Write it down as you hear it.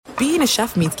being a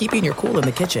chef means keeping your cool in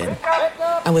the kitchen.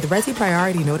 And with Resi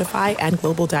Priority Notify and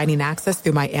Global Dining Access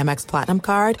through my Amex Platinum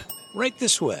card, right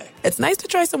this way. It's nice to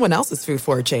try someone else's food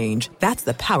for a change. That's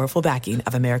the powerful backing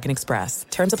of American Express.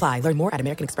 Terms apply. Learn more at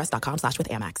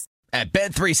americanexpress.com/withAmex. At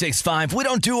Bet365, we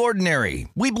don't do ordinary.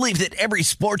 We believe that every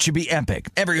sport should be epic.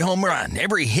 Every home run,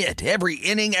 every hit, every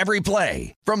inning, every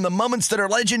play. From the moments that are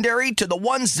legendary to the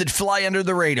ones that fly under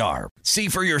the radar. See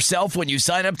for yourself when you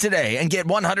sign up today and get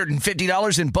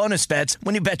 $150 in bonus bets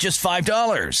when you bet just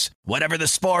 $5. Whatever the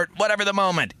sport, whatever the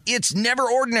moment, it's never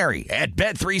ordinary at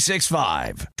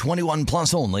Bet365. 21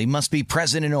 plus only. Must be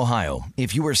present in Ohio.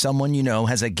 If you or someone you know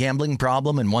has a gambling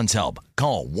problem and wants help,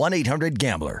 call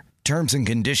 1-800-GAMBLER. Terms and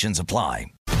conditions apply.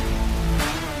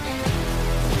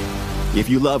 If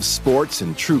you love sports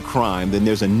and true crime, then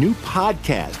there's a new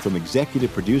podcast from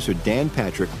executive producer Dan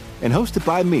Patrick and hosted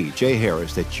by me, Jay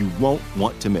Harris, that you won't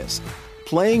want to miss.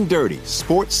 Playing Dirty: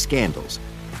 Sports Scandals.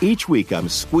 Each week, I'm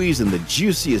squeezing the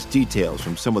juiciest details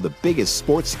from some of the biggest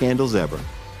sports scandals ever.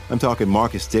 I'm talking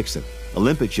Marcus Dixon,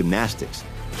 Olympic gymnastics,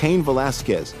 Cain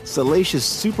Velasquez, salacious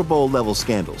Super Bowl-level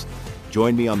scandals.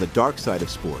 Join me on the dark side of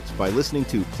sports by listening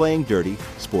to Playing Dirty: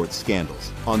 Sports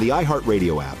Scandals on the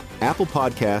iHeartRadio app, Apple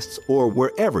Podcasts, or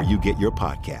wherever you get your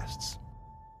podcasts.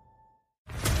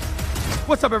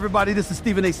 What's up, everybody? This is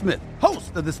Stephen A. Smith,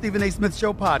 host of the Stephen A. Smith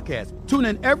Show podcast. Tune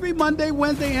in every Monday,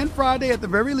 Wednesday, and Friday at the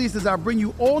very least as I bring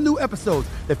you all new episodes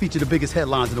that feature the biggest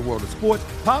headlines in the world of sports,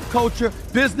 pop culture,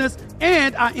 business,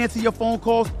 and I answer your phone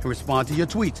calls and respond to your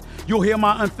tweets. You'll hear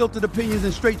my unfiltered opinions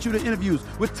and straight-shooter interviews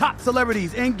with top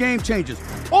celebrities and game changers.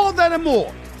 All that and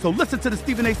more. So listen to the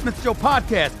Stephen A. Smith Show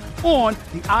podcast on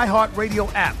the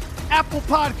iHeartRadio app, Apple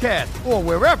Podcasts, or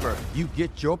wherever you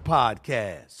get your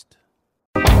podcast.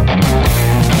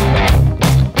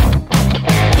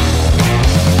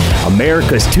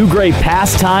 America's two great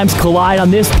pastimes collide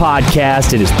on this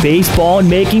podcast. It is baseball and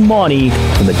making money.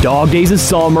 From the dog days of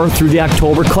summer through the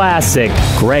October Classic,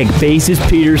 Greg Bases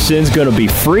Peterson's going to be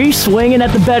free swinging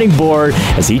at the betting board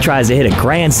as he tries to hit a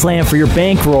grand slam for your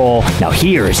bankroll. Now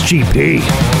here is GP.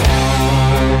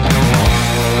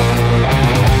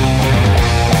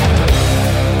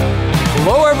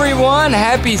 Hello, everyone.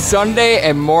 Happy Sunday,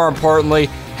 and more importantly,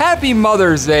 happy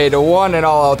Mother's Day to one and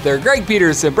all out there. Greg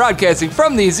Peterson broadcasting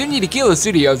from the Zuni Tequila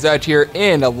Studios out here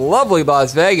in lovely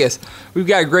Las Vegas. We've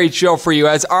got a great show for you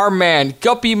as our man,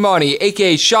 Guppy Money,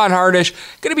 a.k.a. Sean Harnish,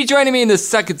 going to be joining me in the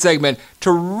second segment.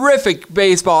 Terrific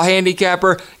baseball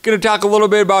handicapper. Going to talk a little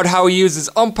bit about how he uses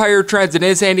umpire trends in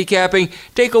his handicapping.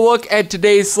 Take a look at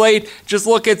today's slate. Just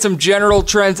look at some general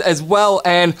trends as well,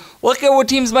 and look at what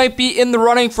teams might be in the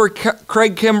running for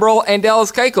Craig Kimbrell and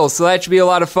Dallas Keuchel. So that should be a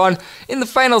lot of fun. In the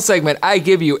final segment, I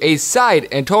give you a side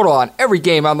and total on every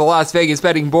game on the Las Vegas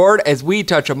betting board as we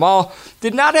touch them all.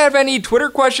 Did not have any Twitter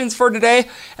questions for today.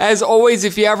 As always,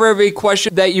 if you ever have a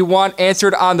question that you want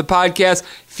answered on the podcast,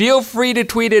 feel free to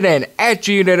tweet it in at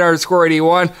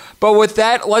 @GUnit_81. But with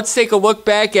that, let's take a look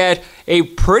back at a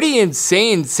pretty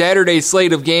insane Saturday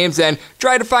slate of games and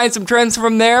try to find some trends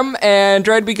from them and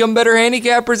try to become better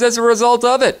handicappers as a result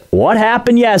of it. What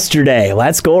happened yesterday?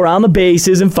 Let's go around the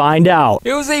bases and find out.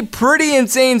 It was a pretty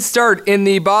insane start in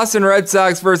the Boston Red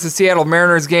Sox versus Seattle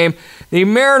Mariners game. The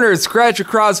Mariners scratch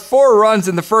across 4 runs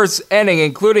in the first inning,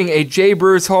 including a Jay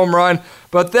Bruce home run.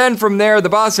 But then from there, the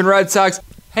Boston Red Sox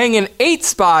hang an 8th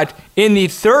spot in the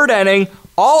third inning.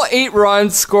 All 8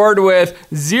 runs scored with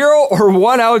 0 or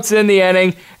 1 outs in the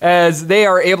inning as they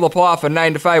are able to pull off a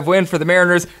 9-5 win for the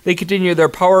Mariners. They continue their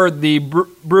power. The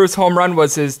Bruce home run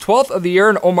was his 12th of the year,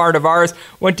 and Omar Narvaez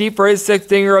went deep for his 6th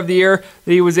dinger of the year.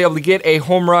 He was able to get a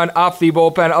home run off the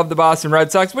bullpen of the Boston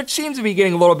Red Sox, which seems to be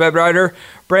getting a little bit better.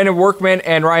 Brandon Workman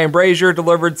and Ryan Brazier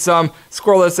delivered some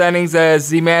scoreless innings as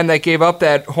the man that gave up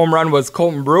that home run was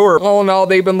Colton Brewer. All in all,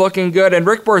 they've been looking good, and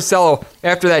Rick Porcello,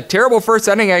 after that terrible first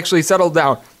inning, actually settled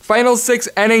down. Final 6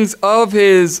 innings of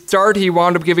his start, he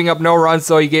wound up giving up no runs,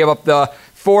 so he gave up the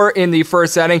 4 in the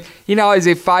first inning. He now has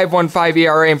a 5.15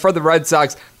 ERA, and for the Red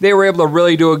Sox, they were able to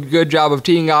really do a good job of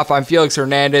teeing off on Felix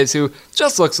Hernandez, who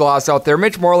just looks lost out there.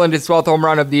 Mitch Moreland, his 12th home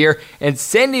run of the year, and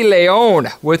Sandy Leon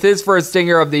with his first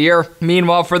stinger of the year.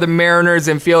 Meanwhile, for the Mariners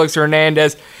and Felix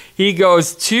Hernandez, he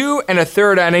goes 2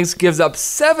 1/3 innings, gives up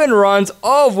 7 runs,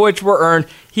 all of which were earned.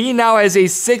 He now has a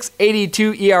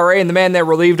 6.82 ERA, and the man that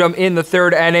relieved him in the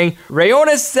third inning,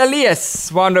 Rayones Celias,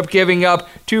 wound up giving up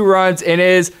 2 runs in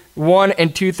his 1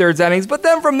 2/3 innings. But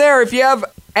then from there, if you have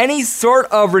any sort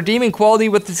of redeeming quality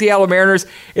with the Seattle Mariners,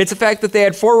 it's the fact that they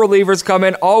had 4 relievers come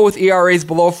in, all with ERAs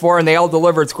below 4, and they all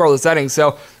delivered scoreless innings.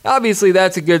 So obviously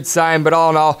that's a good sign, but all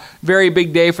in all, very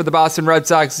big day for the Boston Red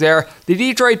Sox there. The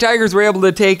Detroit Tigers were able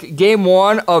to take game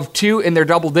 1 of 2 in their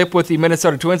double dip with the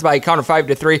Minnesota Twins by a count of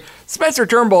 5-3. Spencer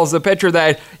Turnbull is the pitcher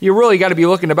that you really got to be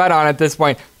looking to bet on at this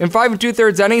point. In 5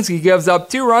 2/3 innings, he gives up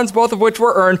 2 runs, both of which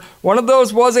were earned. One of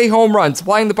those was a home run.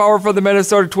 Supplying the power for the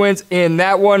Minnesota Twins in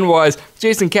that one was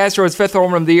Jason Castro's 5th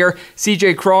home run of the year.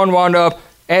 CJ Cron wound up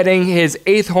adding his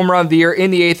 8th home run of the year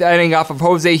in the 8th inning off of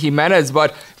Jose Jimenez.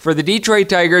 But for the Detroit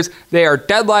Tigers, they are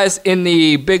dead last in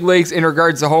the big leagues in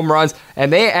regards to home runs,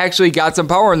 and they actually got some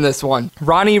power in this one.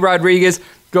 Ronnie Rodriguez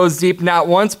goes deep not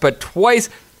once, but twice.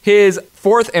 His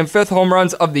 4th and 5th home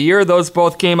runs of the year, those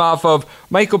both came off of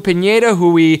Michael Pineda,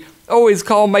 who we always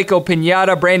call Michael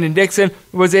Pinata. Brandon Dixon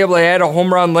was able to add a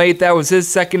home run late. That was his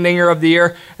 2nd dinger of the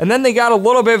year. And then they got a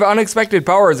little bit of unexpected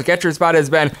power as the catcher spot has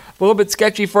been a little bit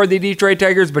sketchy for the Detroit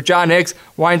Tigers, but John Hicks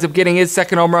winds up getting his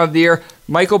 2nd home run of the year.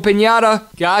 Michael Pinata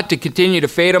got to continue to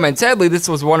fade him, and sadly, this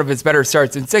was one of his better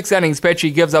starts. In 6 innings pitched,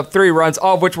 he gives up 3 runs,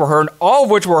 all of which were earned, all of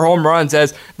which were home runs,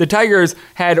 as the Tigers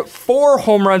had 4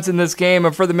 home runs in this game,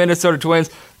 and for the Minnesota Twins,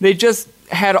 they just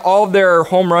had all of their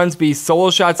home runs be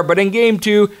solo shots. But in game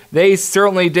 2, they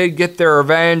certainly did get their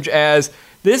revenge, as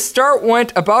this start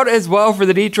went about as well for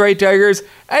the Detroit Tigers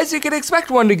as you could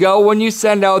expect one to go when you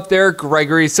send out their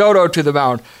Gregory Soto to the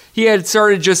mound. He had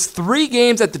started just 3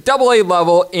 games at the AA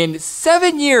level in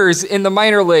 7 years in the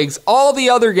minor leagues. All the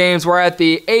other games were at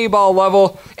the A-ball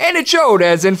level, and it showed,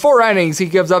 as in 4 innings, he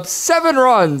gives up 7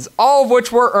 runs, all of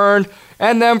which were earned.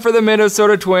 And then for the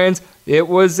Minnesota Twins, it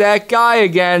was that guy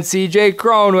again, CJ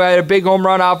Cron, who had a big home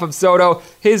run off of Soto,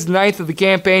 his 9th of the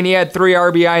campaign. He had 3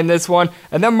 RBI in this one.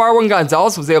 And then Marwin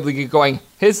Gonzalez was able to get going.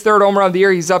 His 3rd home run of the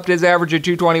year, he's upped his average at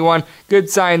 221. Good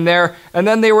sign there. And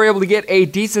then they were able to get a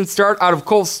decent start out of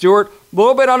Cole Stewart. A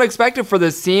little bit unexpected for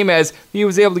this team, as he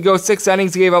was able to go 6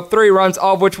 innings, gave up 3 runs,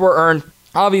 all of which were earned.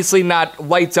 Obviously not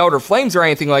lights out or flames or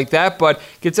anything like that, but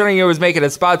considering it was making a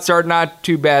spot start, not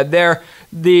too bad there.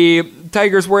 The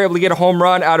Tigers were able to get a home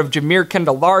run out of Jameer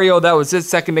Candelario. That was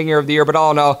his 2nd dinger of the year, but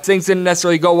all in all, things didn't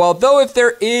necessarily go well. Though if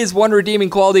there is one redeeming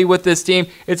quality with this team,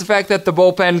 it's the fact that the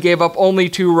bullpen gave up only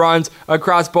 2 runs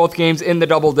across both games in the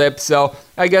double dip. So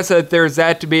I guess that there's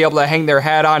that to be able to hang their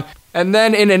hat on. And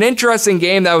then in an interesting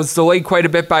game that was delayed quite a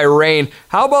bit by rain,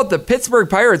 how about the Pittsburgh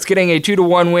Pirates getting a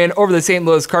 2-1 win over the St.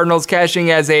 Louis Cardinals, cashing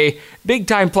as a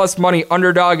big-time plus money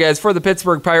underdog? As for the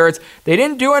Pittsburgh Pirates, they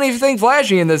didn't do anything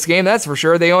flashy in this game, that's for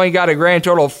sure. They only got a grand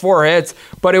total of 4 hits,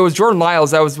 but it was Jordan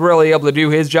Lyles that was really able to do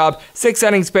his job. 6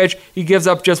 innings pitched, he gives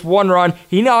up just 1 run.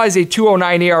 He now has a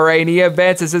 2.09 ERA, and he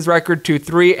advances his record to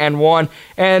 3-1.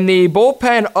 And the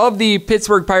bullpen of the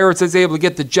Pittsburgh Pirates is able to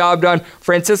get the job done.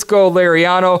 Francisco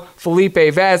Liriano,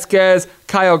 Felipe Vasquez,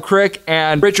 Kyle Crick,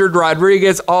 and Richard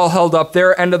Rodriguez all held up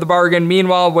their end of the bargain.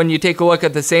 Meanwhile, when you take a look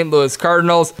at the St. Louis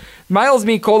Cardinals, Miles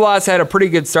Mikolas had a pretty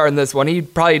good start in this one. He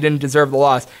probably didn't deserve the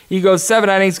loss. He goes 7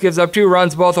 innings, gives up 2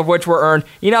 runs, both of which were earned.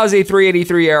 He now has a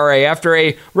 3.83 ERA. After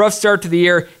a rough start to the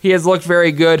year, he has looked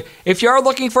very good. If you are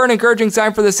looking for an encouraging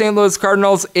sign for the St. Louis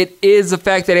Cardinals, it is the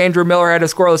fact that Andrew Miller had a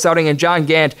scoreless outing, and John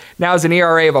Gant now has an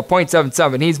ERA of a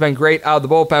 .77. He's been great out of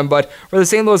the bullpen, but for the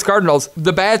St. Louis Cardinals,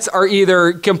 the bats are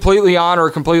either completely on or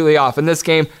completely off. In this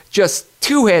game, just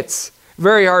 2 hits.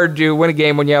 Very hard to win a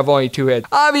game when you have only 2 hits.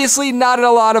 Obviously, not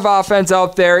a lot of offense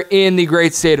out there in the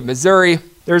great state of Missouri.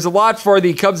 There's a lot for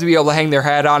the Cubs to be able to hang their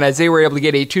hat on, as they were able to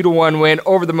get a 2-1 win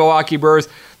over the Milwaukee Brewers.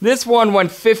 This one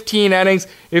went 15 innings.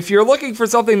 If you're looking for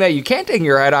something that you can't hang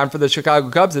your hat on for the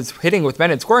Chicago Cubs, it's hitting with men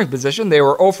in scoring position. They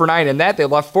were 0 for 9 in that. They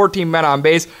left 14 men on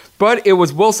base, but it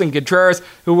was Wilson Contreras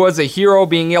who was a hero,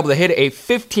 being able to hit a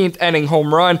 15th inning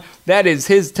home run. That is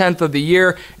his 10th of the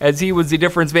year, as he was the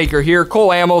difference maker here. Cole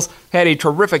Hamels had a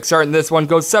terrific start in this one,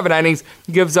 goes 7 innings,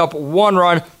 gives up 1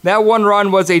 run. That 1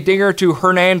 run was a dinger to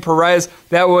Hernan Perez.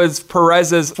 That was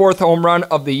Perez's 4th home run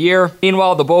of the year.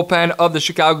 Meanwhile, the bullpen of the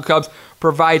Chicago Cubs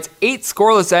provides 8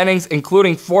 scoreless innings,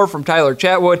 including 4 from Tyler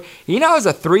Chatwood. He now has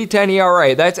a 3.10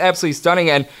 ERA. That's absolutely stunning.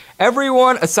 And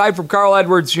Everyone, aside from Carl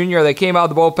Edwards Jr., that came out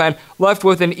of the bullpen, left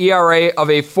with an ERA of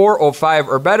a 4.05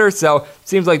 or better, so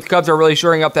seems like the Cubs are really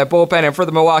shoring up that bullpen. And for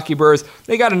the Milwaukee Brewers,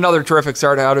 they got another terrific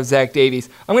start out of Zach Davies.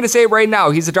 I'm going to say it right now,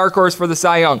 he's a dark horse for the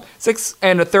Cy Young. 6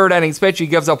 1/3 innings pitch, he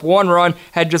gives up 1 run,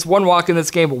 had just 1 walk in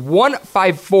this game.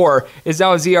 1.54 is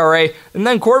now his ERA. And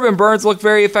then Corbin Burns looked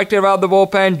very effective out of the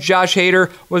bullpen. Josh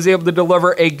Hader was able to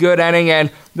deliver a good inning,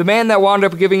 and the man that wound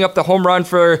up giving up the home run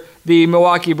for the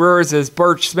Milwaukee Brewers is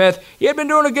Burch Smith. He had been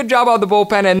doing a good job out of the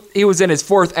bullpen, and he was in his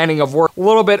 4th inning of work. A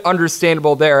little bit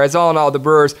understandable there, as all in all, the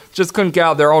Brewers just couldn't get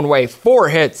out of their own way. 4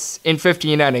 hits in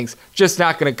 15 innings. Just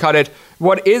not going to cut it.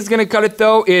 What is going to cut it,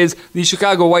 though, is the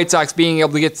Chicago White Sox being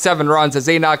able to get 7 runs as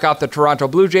they knock off the Toronto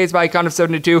Blue Jays by a count of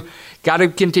 7-2. Got to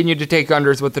continue to take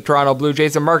unders with the Toronto Blue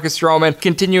Jays. And Marcus Stroman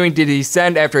continuing to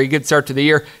descend after a good start to the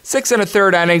year. 6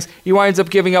 1/3 innings. He winds up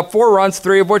giving up 4 runs,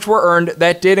 3 of which were earned.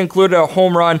 That did include a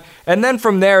home run. And then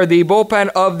from there, the bullpen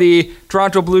of the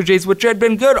Toronto Blue Jays, which had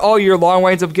been good all year long,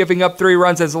 winds up giving up 3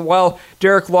 runs as well.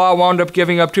 Derek Law wound up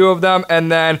giving up 2 of them,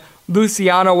 and then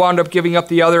Luciano wound up giving up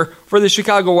the other. For the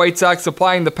Chicago White Sox,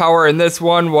 supplying the power in this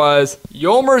one was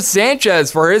Yolmer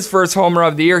Sanchez for his first home run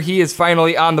of the year. He is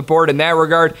finally on the board in that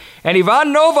regard. And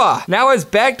Ivan Nova now has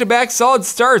back-to-back solid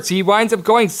starts. He winds up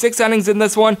going 6 innings in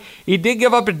this one. He did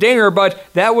give up a dinger, but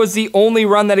that was the only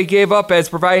run that he gave up, as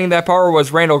providing that power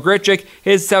was Randall Grichuk,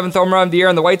 his 7th home run of the year,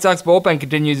 and the White Sox bullpen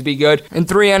continues to be good. In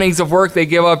 3 innings of work, they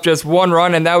give up just 1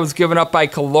 run, and that was given up by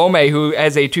Colome, who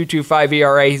has a 2.25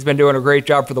 ERA. He's been doing a great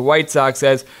job for the White Sox,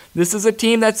 as this is a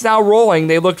team that's now rolling.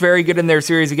 They looked very good in their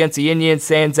series against the Indians,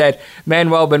 sans that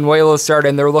Manuel Benuelos start,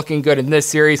 and they're looking good in this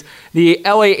series. The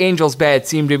LA Angels bats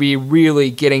seem to be really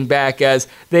getting back, as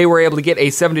they were able to get a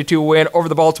 7-2 win over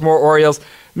the Baltimore Orioles.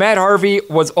 Matt Harvey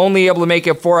was only able to make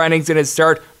it 4 innings in his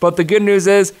start, but the good news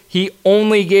is he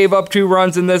only gave up 2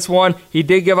 runs in this one. He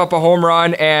did give up a home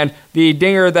run, and the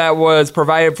dinger that was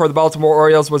provided for the Baltimore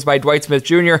Orioles was by Dwight Smith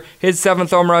Jr., his 7th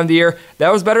home run of the year.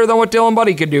 That was better than what Dylan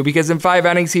Buddy could do, because in 5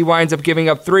 innings he winds up giving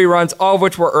up 3 runs, all of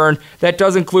which were earned. That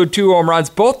does include 2 home runs,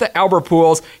 both to Albert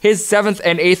Pujols, his 7th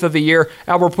and 8th of the year.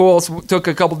 Albert Pujols took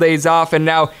a couple days off, and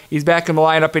now he's back in the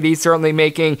lineup, and he's certainly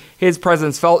making his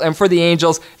presence felt. And for the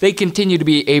Angels, they continue to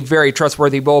be a very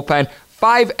trustworthy bullpen.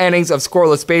 5 innings of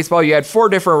scoreless baseball. You had 4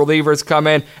 different relievers come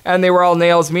in, and they were all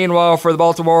nails. Meanwhile, for the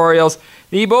Baltimore Orioles,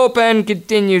 the bullpen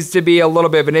continues to be a little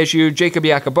bit of an issue. Jacob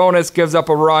Yacobonis gives up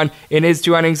a run in his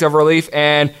 2 innings of relief,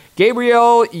 and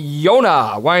Gabriel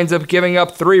Yona winds up giving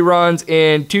up 3 runs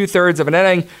in 2/3 of an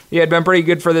inning. He had been pretty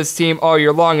good for this team all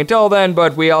year long until then,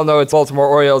 but we all know it's Baltimore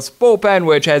Orioles bullpen,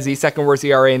 which has the 2nd worst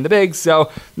ERA in the bigs, so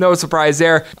no surprise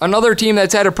there. Another team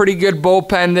that's had a pretty good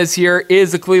bullpen this year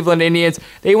is the Cleveland Indians.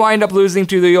 They wind up losing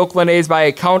to the Oakland A's by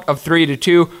a count of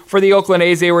 3-2. For the Oakland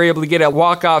A's, they were able to get a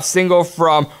walk-off single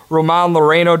from Roman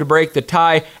Loreno to break the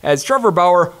tie, as Trevor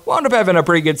Bauer wound up having a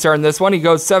pretty good start in this one. He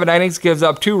goes 7 innings, gives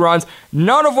up 2 runs,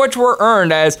 none of which were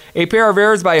earned, as a pair of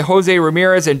errors by Jose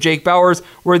Ramirez and Jake Bowers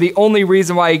were the only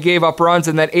reason why he gave up runs,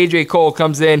 and that A.J. Cole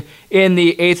comes in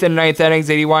the 8th and 9th innings,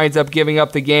 and he winds up giving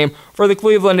up the game. For the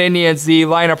Cleveland Indians, the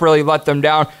lineup really let them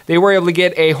down. They were able to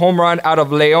get a home run out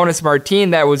of Leonis Martin.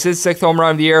 That was his 6th home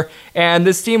run of the year, and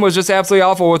this team was just absolutely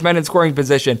awful with men in scoring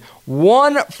position.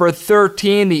 1 for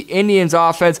 13. The Indians'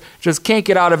 offense just can't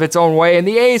get out of its own way, and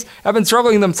the A's have been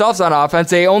struggling themselves on offense.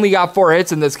 They only got 4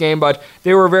 hits in this game, but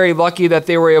they were very lucky that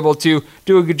they were able to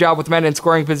do a good job with men in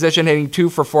scoring position, hitting 2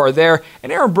 for 4 there.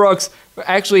 And Aaron Brooks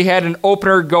actually had an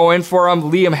opener go in for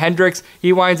him, Liam Hendricks.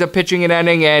 He winds up pitching an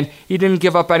inning, and he didn't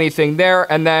give up anything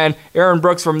there. And then Aaron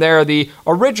Brooks from there, the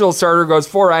original starter, goes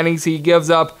 4 innings. He gives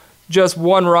up just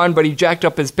 1 run, but he jacked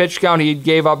up his pitch count. He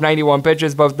gave up 91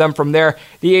 pitches, but then from there,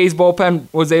 the A's bullpen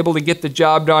was able to get the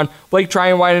job done. Blake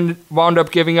Tryon wound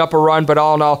up giving up a run, but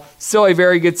all in all, still a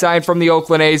very good sign from the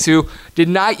Oakland A's, who did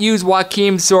not use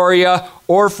Joaquim Soria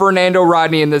or Fernando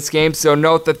Rodney in this game, so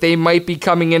note that they might be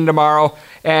coming in tomorrow.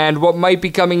 And what might be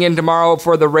coming in tomorrow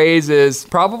for the Rays is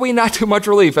probably not too much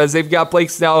relief, as they've got Blake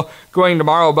Snell going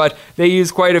tomorrow, but they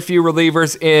used quite a few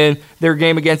relievers in their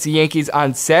game against the Yankees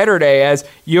on Saturday, as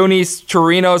Yonis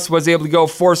Chirinos was able to go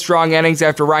 4 strong innings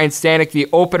after Ryan Stanek, the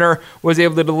opener, was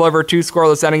able to deliver 2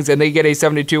 scoreless innings, and they get a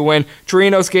 7-2 win.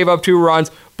 Chirinos gave up 2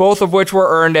 runs, both of which were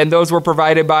earned, and those were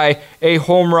provided by a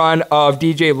home run of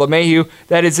DJ LeMahieu.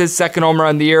 That is his 2nd home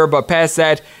run of the year, but past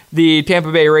that, the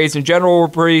Tampa Bay Rays in general were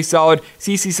pretty solid.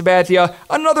 CeCe Sabathia,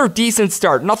 another decent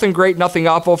start. Nothing great, nothing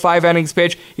awful. 5 innings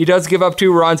pitch. He does give up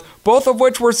 2 runs, both of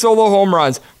which were solo home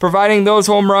runs. Providing those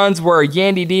home runs were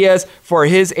Yandy Diaz for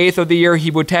his 8th of the year.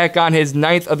 He would tack on his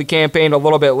 9th of the campaign a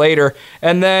little bit later.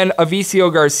 And then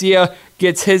Avicio Garcia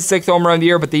gets his 6th home run of the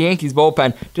year, but the Yankees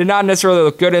bullpen did not necessarily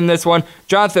look good in this one.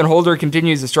 Jonathan Holder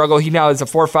continues to struggle. He now has a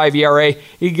 4.5 ERA.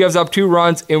 He gives up 2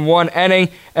 runs in 1 inning.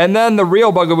 And then the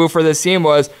real bugaboo for this team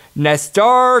was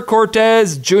Nestor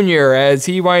Cortes Jr., as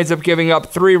he winds up giving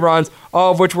up 3 runs,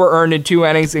 all of which were earned in 2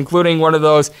 innings, including one of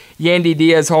those Yandy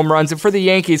Diaz home runs. And for the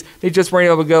Yankees, they just weren't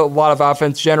able to get a lot of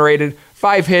offense generated.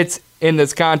 5 hits in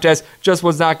this contest, just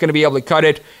was not going to be able to cut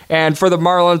it. And for the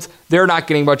Marlins, they're not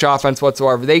getting much offense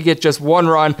whatsoever. They get just 1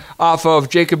 run off of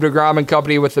Jacob deGrom and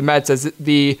company with the Mets, as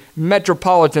the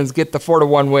Metropolitans get the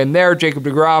 4-1 win there. Jacob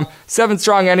deGrom, 7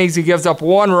 strong innings, he gives up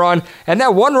 1 run, and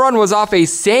that 1 run was off a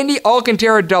Sandy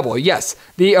Alcantara double. Yes,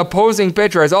 the opposing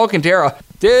pitcher, as Alcantara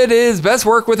did his best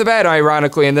work with the bat,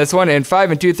 ironically, in this one. In 5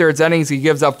 2/3 innings, he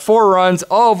gives up 4 runs,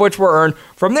 all of which were earned.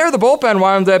 From there, the bullpen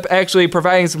wound up actually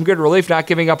providing some good relief, not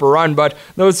giving up a run, but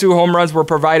those 2 home runs were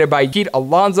provided by Pete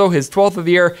Alonso, his 12th of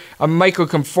the year, Michael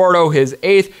Conforto, his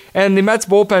 8th, and the Mets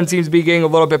bullpen seems to be getting a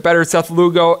little bit better. Seth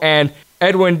Lugo and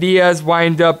Edwin Diaz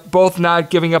wind up both not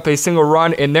giving up a single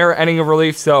run in their inning of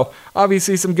relief, so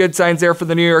obviously some good signs there for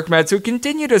the New York Mets, who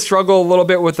continue to struggle a little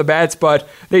bit with the bats, but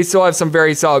they still have some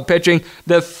very solid pitching.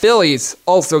 The Phillies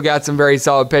also got some very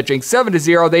solid pitching.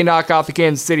 7-0, they knock off the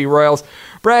Kansas City Royals.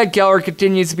 Brad Keller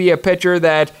continues to be a pitcher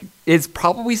that is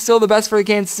probably still the best for the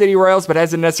Kansas City Royals, but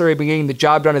hasn't necessarily been getting the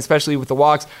job done, especially with the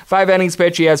walks. 5 innings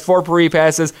pitched, he has 4 per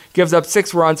passes, gives up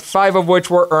 6 runs, 5 of which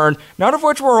were earned, none of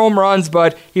which were home runs,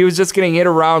 but he was just getting hit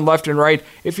around left and right.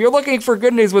 If you're looking for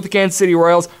good news with the Kansas City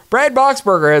Royals, Brad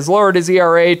Boxberger has lowered his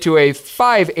ERA to a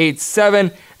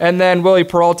 5.87, and then Willie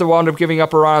Peralta wound up giving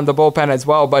up a run on the bullpen as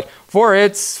well. But 4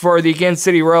 hits for the Kansas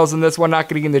City Royals in this one, not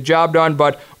getting the job done.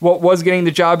 But what was getting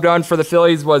the job done for the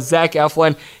Phillies was Zach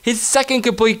Eflin, his 2nd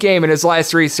complete game in his last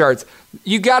 3 starts.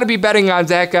 You got to be betting on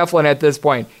Zach Eflin at this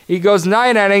point. He goes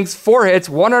 9 innings, 4 hits,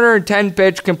 110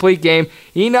 pitch complete game.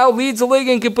 He now leads the league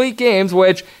in complete games,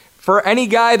 which, for any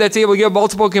guy that's able to give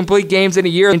multiple complete games in a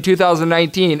year in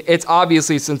 2019, it's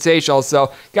obviously sensational,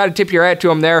 so got to tip your hat to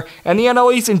him there. And the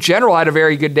NL East in general had a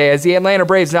very good day, as the Atlanta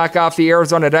Braves knock off the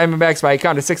Arizona Diamondbacks by a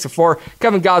count of 6-4.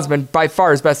 Kevin Gausman, by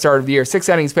far his best start of the year. 6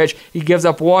 innings pitched, he gives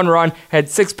up 1 run, had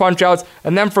 6 punch-outs,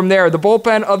 and then from there, the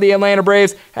bullpen of the Atlanta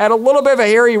Braves had a little bit of a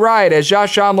hairy ride, as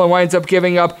Josh Tomlin winds up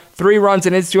giving up 3 runs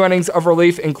in his 2 innings of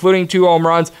relief, including 2 home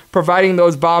runs. Providing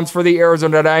those bombs for the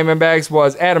Arizona Diamondbacks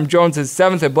was Adam Jones, his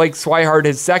 7th, and Blake Swihart,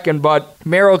 his 2nd, but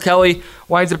Merrill Kelly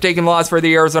winds up taking the loss for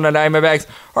the Arizona Diamondbacks.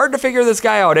 Hard to figure this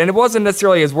guy out, and it wasn't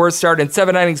necessarily his worst start. In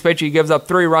 7 innings pitched, he gives up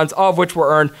 3 runs, all of which were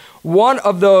earned. One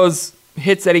of those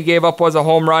hits that he gave up was a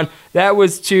home run. That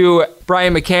was to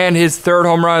Brian McCann, his 3rd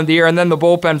home run of the year, and then the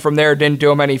bullpen from there didn't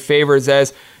do him any favors,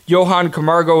 as Johan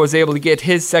Camargo was able to get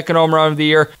his 2nd home run of the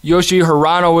year. Yoshi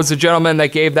Hirano was the gentleman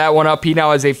that gave that one up. He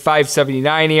now has a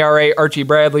 5.79 ERA. Archie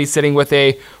Bradley sitting with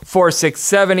a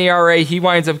 4.67 ERA. He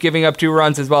winds up giving up 2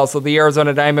 runs as well. So the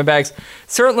Arizona Diamondbacks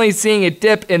certainly seeing a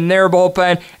dip in their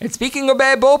bullpen. And speaking of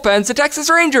bad bullpens, the Texas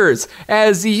Rangers,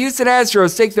 as the Houston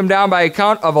Astros take them down by a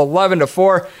count of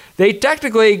 11-4. They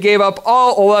technically gave up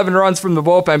all 11 runs from the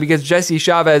bullpen because Jesse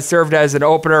Chavez served as an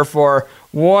opener for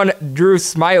one Drew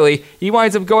Smyly. He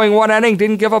winds up going 1 inning,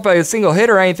 didn't give up a single hit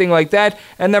or anything like that.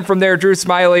 And then from there, Drew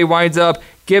Smyly winds up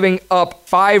giving up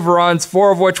 5 runs,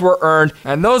 4 of which were earned.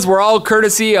 And those were all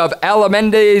courtesy of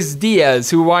Alamendez Diaz,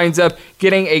 who winds up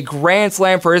getting a grand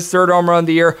slam for his 3rd home run of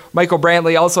the year. Michael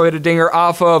Brantley also hit a dinger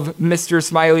off of Mr.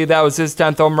 Smyly. That was his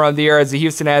 10th home run of the year, as the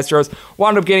Houston Astros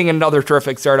wound up getting another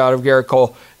terrific start out of Garrett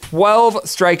Cole. 12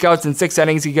 strikeouts in 6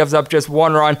 innings. He gives up just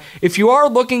 1 run. If you are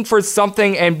looking for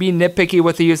something and be nitpicky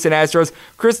with the Houston Astros,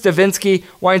 Chris Davinsky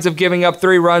winds up giving up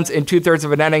 3 runs in 2/3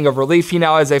 of an inning of relief. He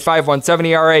now has a 5.17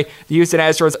 ERA. The Houston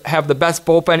Astros have the best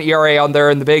bullpen ERA out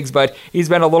there in the bigs, but he's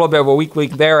been a little bit of a weak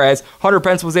link there, as Hunter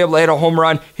Pence was able to hit a home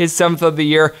run, his 7th of the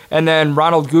year, and then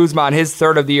Ronald Guzman, his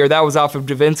 3rd of the year. That was off of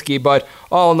Davinsky, but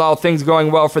all in all, things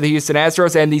going well for the Houston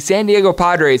Astros, and the San Diego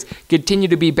Padres continue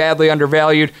to be badly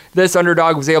undervalued. This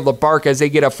underdog was able to bark as they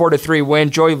get a 4-3 win.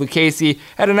 Joey Lucchesi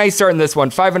had a nice start in this one.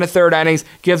 5 1/3 innings,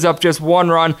 gives up just 1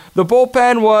 run. The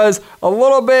bullpen was a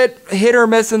little bit hit or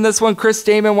miss in this one. Chris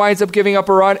Stamen winds up giving up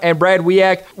a run, and Brad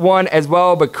Wiak won as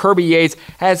well, but Kirby Yates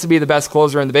has to be the best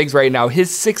closer in the bigs right now.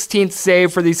 His 16th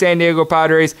save for the San Diego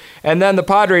Padres, and then the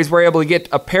Padres were able to get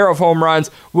a pair of home runs.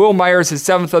 Will Myers, his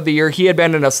 7th of the year, he had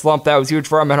been in a slump. That was huge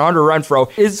for him. And Hunter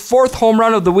Renfroe, his 4th home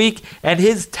run of the week and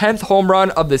his 10th home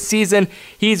run of the season.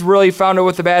 He's really found it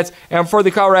with the bats. And for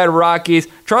the Colorado Rockies,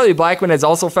 Charlie Blackmon has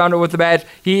also found it with the bat.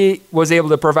 He was able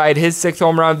to provide his 6th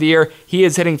home run of the year. He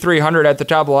is hitting 300 at the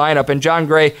top of the lineup. And John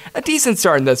Gray, a decent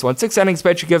start in this one. 6 innings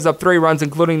pitched, he gives up 3 runs,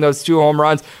 including those 2 home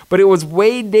runs. But it was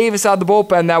Wade Davis out of the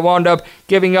bullpen that wound up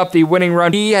giving up the winning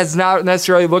run. He has not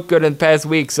necessarily looked good in the past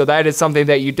week, so that is something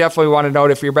that you definitely want to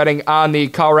note if you're betting on the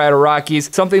Colorado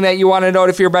Rockies. Something that you want to note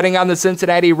if you're betting on the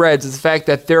Cincinnati Reds is the fact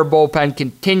that their bullpen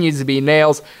continues to be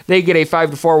nails. They get a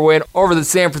 5-4 win over the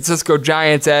San Francisco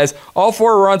Giants, as all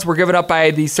 4 runs were given up by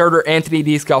the starter Anthony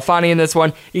DeScalfani in this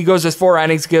one. He goes just 4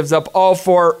 innings, gives up all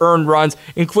 4 earned runs,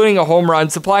 including a home run.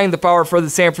 Supplying the power for the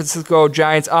San Francisco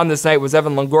Giants on this night was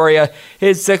Evan Longoria,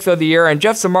 his 6th of the year, and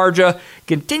Jeff Samardzija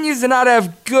continues to not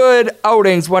have good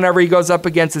outings whenever he goes up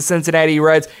against the Cincinnati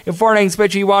Reds. In 4 innings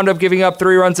pitch, he wound up giving up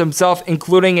 3 runs himself,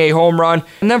 including a home run.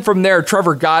 And then from there,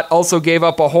 Trevor Gott also gave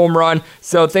up a home run,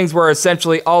 so things were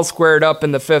essentially all squared up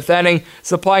in the 5th inning.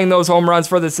 Supplying those home runs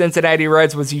for the Cincinnati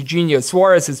Reds was Eugenio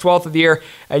Suarez, his 12th of the year,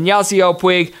 and Yasiel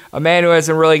Puig, a man who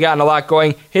hasn't really gotten a lot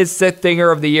going, his 6th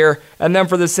dinger of the year. And then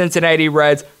for the Cincinnati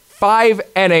Reds, 5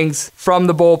 innings from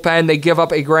the bullpen. They give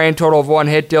up a grand total of 1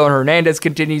 hit. Dylan Hernandez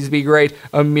continues to be great.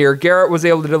 Amir Garrett was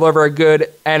able to deliver a good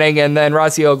inning, and then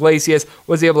Raciel Iglesias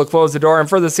was able to close the door. And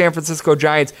for the San Francisco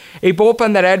Giants, a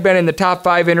bullpen that had been in the top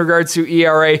 5 in regards to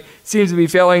ERA seems to be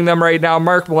failing them right now.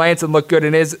 Mark Melancon looked good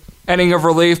in his inning of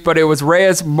relief, but it was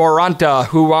Reyes Moranta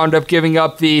who wound up giving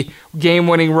up the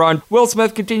game-winning run. Will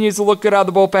Smith continues to look good out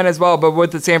of the bullpen as well, but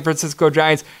with the San Francisco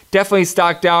Giants, definitely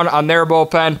stocked down on their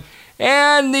bullpen.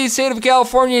 And the state of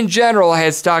California in general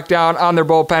has stocked down on their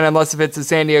bullpen, unless if it's the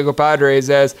San Diego Padres,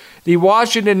 as the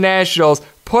Washington Nationals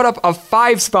put up a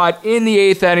 5 spot in the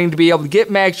 8th inning to be able to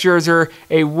get Max Scherzer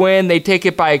a win. They take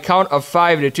it by a count of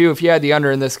 5-2. If you had the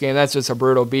under in this game, that's just a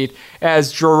brutal beat.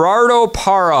 As Gerardo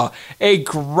Parra, a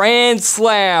grand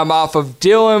slam off of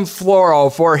Dylan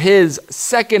Floro for his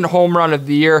 2nd home run of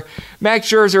the year. Max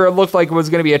Scherzer, it looked like it was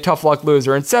going to be a tough luck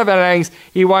loser. In 7 innings,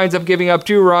 he winds up giving up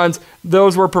 2 runs.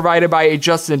 Those were provided by a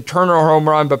Justin Turner home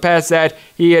run, but past that,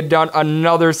 he had done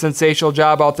another sensational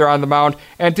job out there on the mound.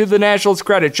 And to the Nationals'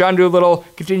 credit, Sean Doolittle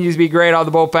continues to be great out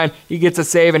of the bullpen. He gets a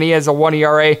save, and he has a 1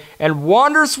 ERA. And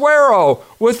Wander Suero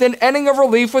with an inning of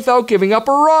relief without giving up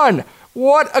a run.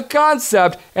 What a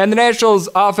concept. And the Nationals'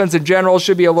 offense in general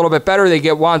should be a little bit better. They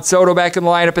get Juan Soto back in the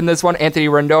lineup in this one. Anthony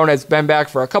Rendon has been back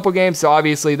for a couple games, so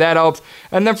obviously that helps.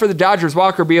 And then for the Dodgers,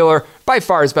 Walker Buehler, by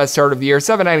far his best start of the year.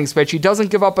 7 innings pitch. He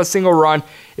doesn't give up a single run.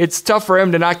 It's tough for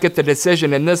him to not get the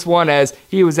decision in this one, as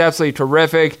he was absolutely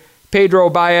terrific. Pedro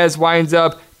Baez winds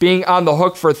up being on the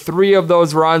hook for 3 of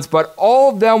those runs, but all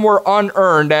of them were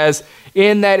unearned, as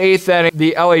in that 8th inning,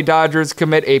 the LA Dodgers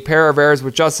commit a pair of errors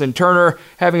with Justin Turner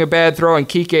having a bad throw and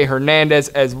Kike Hernandez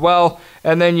as well.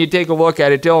 And then you take a look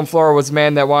at it, Dylan Floro was the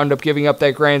man that wound up giving up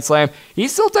that grand slam. He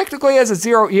still technically has a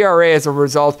 0 ERA as a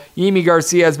result. Yimi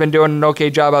Garcia has been doing an okay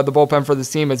job out of the bullpen for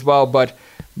this team as well, but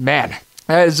man,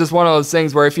 that is just one of those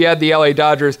things where if you had the LA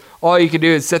Dodgers, all you can do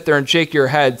is sit there and shake your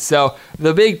head. So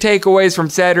the big takeaways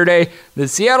from Saturday, the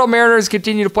Seattle Mariners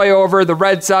continue to play over. The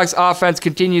Red Sox offense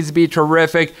continues to be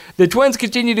terrific. The Twins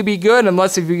continue to be good,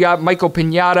 unless if you got Michael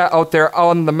Pineda out there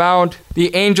on the mound.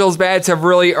 The Angels' bats have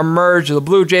really emerged. The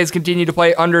Blue Jays continue to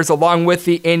play unders along with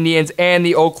the Indians and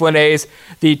the Oakland A's.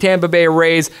 The Tampa Bay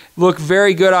Rays look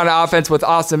very good on offense with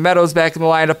Austin Meadows back in the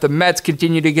lineup. The Mets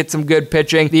continue to get some good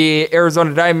pitching. The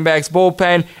Arizona Diamondbacks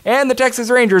bullpen and the Texas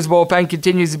Rangers bullpen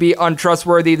continues to be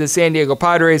untrustworthy. The San Diego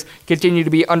Padres continue to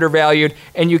be undervalued,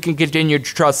 and you can continue to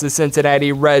trust the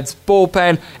Cincinnati Reds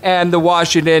bullpen, and the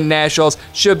Washington Nationals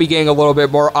should be getting a little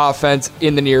bit more offense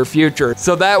in the near future.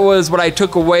 So that was what I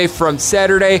took away from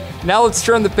Saturday. Now let's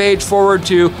turn the page forward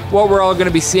to what we're all going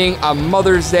to be seeing on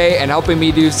Mother's Day, and helping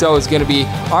me do so is going to be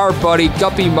our buddy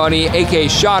Guppy Money, aka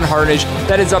Sean Harnish.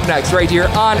 That is up next right here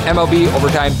on MLB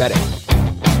Overtime Betting.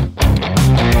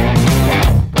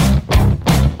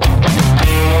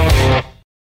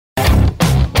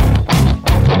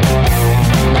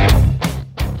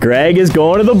 Greg is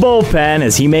going to the bullpen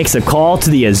as he makes a call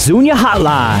to the Azuña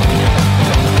hotline.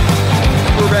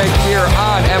 We're back here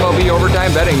on MLB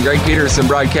Overtime Betting. Greg Peterson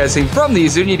broadcasting from the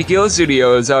Azuña Tequila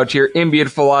Studios out here in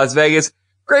beautiful Las Vegas.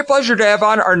 Great pleasure to have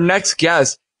on our next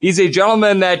guest. He's a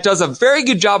gentleman that does a very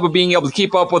good job of being able to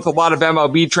keep up with a lot of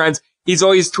MLB trends. He's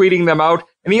always tweeting them out,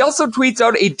 and he also tweets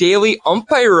out a daily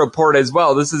umpire report as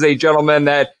well. This is a gentleman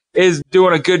that is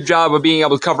doing a good job of being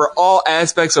able to cover all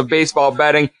aspects of baseball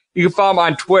betting. You can follow him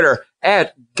on Twitter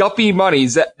at Guppy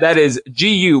Monies. That is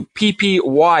Guppy,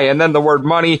 and then the word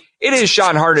money. It is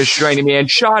Sean Harnish joining me.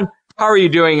 And Sean, how are you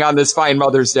doing on this fine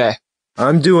Mother's Day?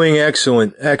 I'm doing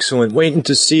excellent. Waiting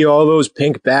to see all those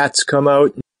pink bats come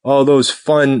out, all those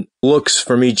fun looks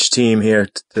from each team here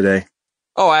today.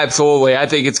 Oh, absolutely. I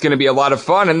think it's going to be a lot of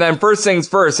fun. And then first things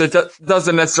first, it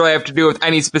doesn't necessarily have to do with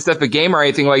any specific game or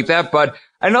anything like that, but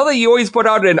I know that you always put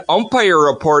out an umpire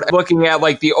report looking at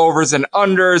like the overs and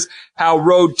unders, how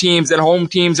road teams and home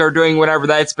teams are doing whenever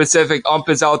that specific ump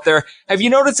is out there. Have you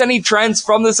noticed any trends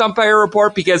from this umpire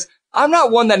report? Because I'm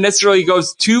not one that necessarily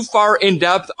goes too far in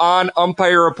depth on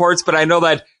umpire reports, but I know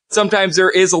that sometimes there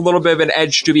is a little bit of an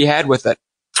edge to be had with it.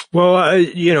 Well,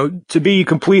 to be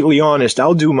completely honest,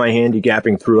 I'll do my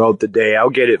handicapping throughout the day. I'll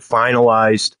get it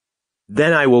finalized.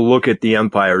 Then I will look at the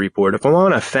umpire report. If I'm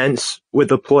on a fence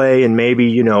with a play and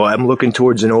maybe, I'm looking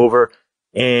towards an over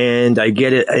and I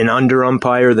get it an under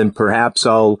umpire, then perhaps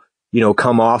I'll,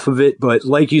 come off of it. But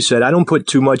like you said, I don't put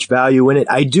too much value in it.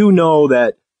 I do know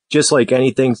that just like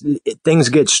anything, things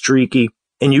get streaky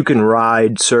and you can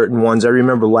ride certain ones. I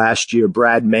remember last year,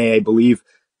 Brad May, I believe,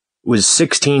 was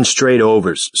 16 straight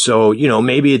overs. So,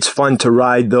 maybe it's fun to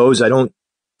ride those. I don't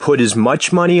put as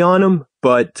much money on them,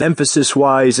 but emphasis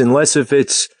wise, unless if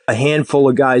it's a handful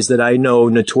of guys that I know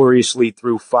notoriously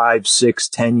through 5, 6,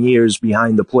 10 years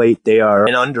behind the plate, they are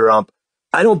an under ump.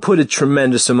 I don't put a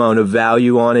tremendous amount of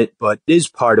value on it, but it is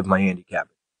part of my handicap.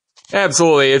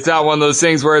 Absolutely. It's not one of those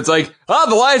things where it's like,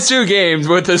 the last 2 games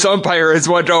with this umpire is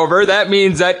went over. That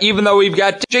means that even though we've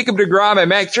got Jacob deGrom and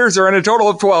Max Scherzer in a total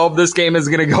of 12, this game isn't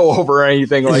going to go over or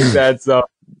anything like that. So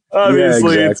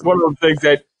obviously yeah, exactly. It's one of those things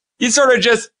that you sort of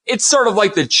it's sort of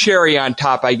like the cherry on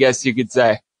top, I guess you could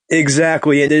say.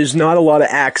 Exactly. And there's not a lot of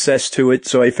access to it.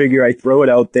 So I figure I throw it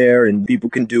out there and people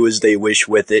can do as they wish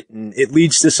with it. And it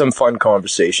leads to some fun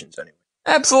conversations anyway.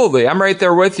 Absolutely. I'm right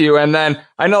there with you. And then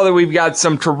I know that we've got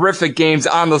some terrific games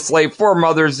on the slate for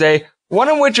Mother's Day, one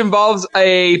in which involves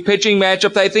a pitching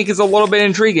matchup that I think is a little bit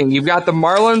intriguing. You've got the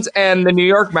Marlins and the New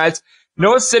York Mets.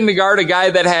 Noah Syndergaard, a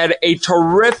guy that had a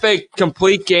terrific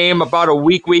complete game about a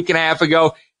week and a half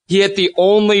ago. He hit the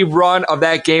only run of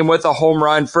that game with a home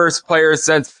run, first player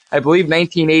since, I believe,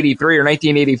 1983 or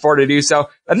 1984 to do so.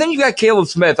 And then you got Caleb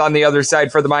Smith on the other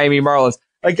side for the Miami Marlins.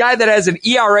 A guy that has an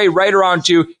ERA right around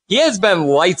 2. He has been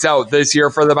lights out this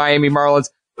year for the Miami Marlins.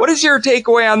 What is your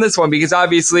takeaway on this one? Because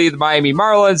obviously the Miami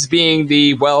Marlins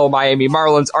Miami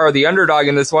Marlins are the underdog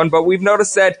in this one, but we've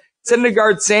noticed that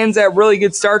Syndergaard, sans that really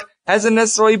good start, hasn't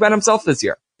necessarily been himself this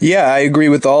year. Yeah, I agree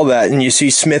with all that. And you see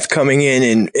Smith coming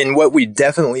in and what we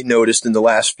definitely noticed in the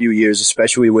last few years,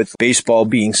 especially with baseball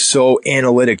being so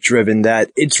analytic driven,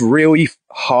 that it's really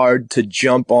hard to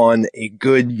jump on a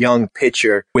good young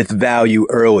pitcher with value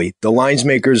early. The lines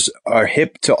makers are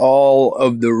hip to all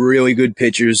of the really good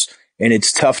pitchers, and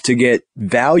it's tough to get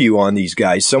value on these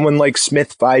guys. Someone like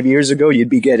Smith 5 years ago, you'd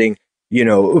be getting,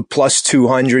 plus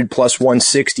 200, plus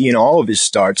 160 in all of his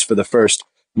starts for the first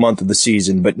month of the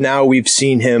season. But now we've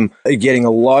seen him getting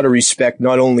a lot of respect,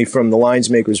 not only from the lines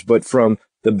makers, but from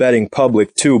the betting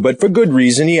public too. But for good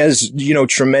reason. He has,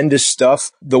 tremendous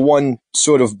stuff. The one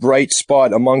sort of bright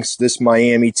spot amongst this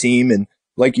Miami team. And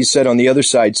like you said, on the other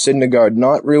side, Syndergaard,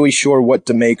 not really sure what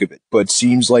to make of it, but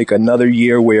seems like another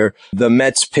year where the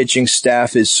Mets pitching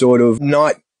staff is sort of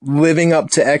not living up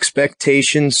to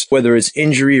expectations, whether it's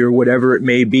injury or whatever it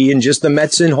may be. And just the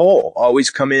Mets in whole always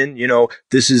come in,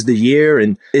 this is the year,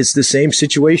 and it's the same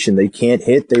situation. They can't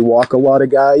hit. They walk a lot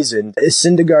of guys, and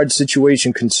Syndergaard's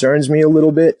situation concerns me a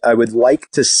little bit. I would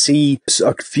like to see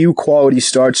a few quality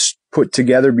starts put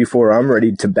together before I'm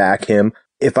ready to back him.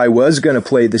 If I was going to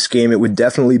play this game, it would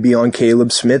definitely be on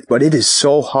Caleb Smith, but it is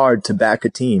so hard to back a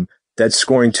team that's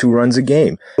scoring 2 runs a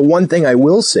game. The one thing I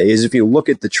will say is if you look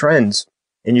at the trends,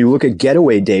 and you look at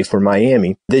getaway day for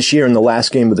Miami, this year in the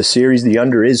last game of the series, the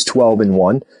under is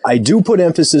 12-1. I do put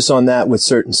emphasis on that with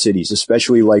certain cities,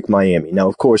 especially like Miami. Now,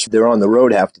 of course, they're on the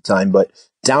road half the time, but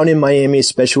down in Miami,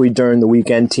 especially during the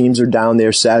weekend, teams are down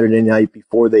there Saturday night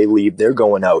before they leave. They're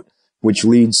going out, which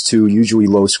leads to usually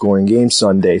low-scoring games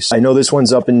Sundays. I know this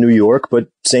one's up in New York, but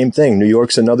same thing. New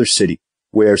York's another city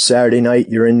where Saturday night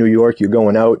you're in New York, you're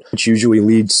going out, which usually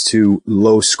leads to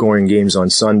low-scoring games on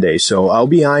Sunday. So I'll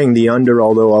be eyeing the under,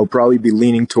 although I'll probably be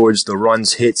leaning towards the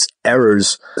runs, hits,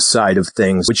 errors side of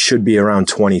things, which should be around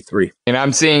 23. And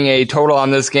I'm seeing a total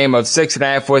on this game of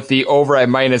 6.5 with the over at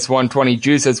minus 120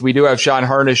 juices. We do have Sean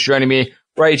Harnish joining me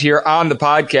right here on the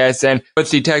podcast. And with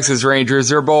the Texas Rangers,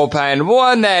 their bullpen,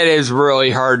 one that is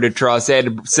really hard to trust. They had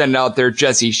to send out their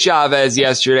Jesse Chavez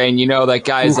yesterday, and that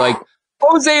guy's like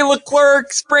Jose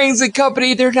Leclerc, Springs and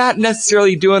company. They're not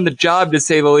necessarily doing the job, to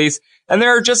say the least. And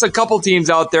there are just a couple teams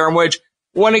out there in which,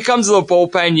 when it comes to the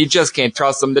bullpen, you just can't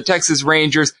trust them. The Texas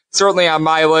Rangers, certainly on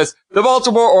my list. The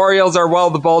Baltimore Orioles are,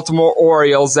 the Baltimore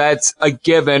Orioles. That's a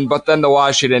given. But then the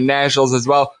Washington Nationals as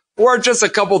well. Or just a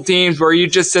couple teams where you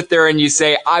just sit there and you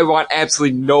say, I want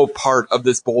absolutely no part of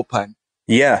this bullpen.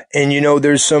 Yeah, and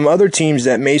there's some other teams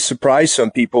that may surprise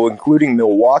some people, including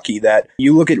Milwaukee, that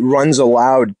you look at runs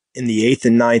allowed in the 8th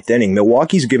and 9th inning.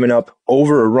 Milwaukee's given up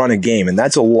over a run a game, and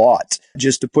that's a lot.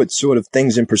 Just to put sort of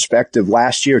things in perspective,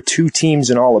 last year, 2 teams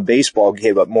in all of baseball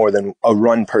gave up more than a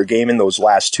run per game in those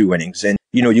last 2 innings. And,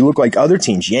 you look like other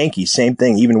teams, Yankees, same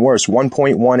thing, even worse,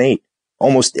 1.18,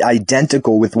 almost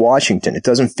identical with Washington. It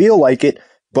doesn't feel like it,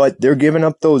 but they're giving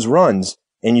up those runs.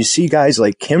 And you see guys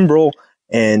like Kimbrel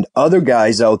and other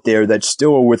guys out there that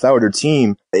still are without a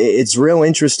team. It's real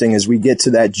interesting as we get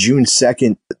to that June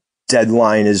 2nd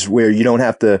deadline, is where you don't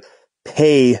have to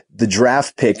pay the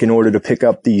draft pick in order to pick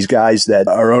up these guys that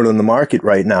are out on the market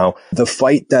right now. The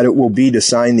fight that it will be to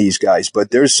sign these guys,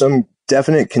 but there's some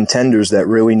definite contenders that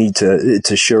really need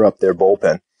to shore up their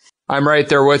bullpen. I'm right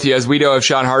there with you, as we do have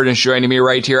Sean Hardin joining me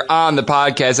right here on the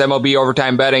podcast, MLB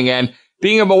Overtime Betting. And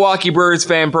being a Milwaukee Brewers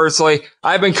fan personally,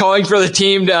 I've been calling for the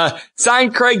team to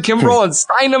sign Craig Kimbrel and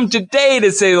sign him today,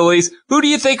 to say the least. Who do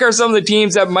you think are some of the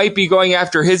teams that might be going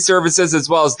after his services, as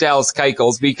well as Dallas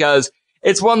Keuchel's? Because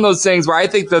it's one of those things where I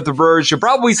think that the Brewers should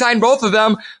probably sign both of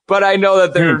them, but I know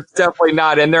that they're definitely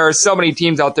not. And there are so many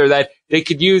teams out there that they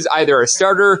could use either a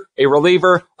starter, a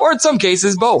reliever, or in some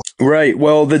cases both. Right.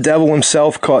 Well, the devil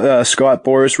himself, Scott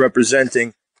Boras,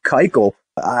 representing Keuchel.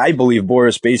 I believe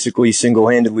Boras basically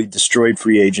single-handedly destroyed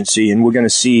free agency, and we're going to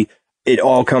see it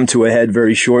all come to a head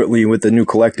very shortly with the new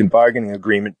collective bargaining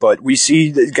agreement. But we see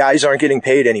that guys aren't getting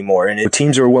paid anymore, and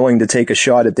teams are willing to take a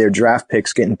shot at their draft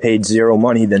picks getting paid zero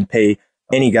money than pay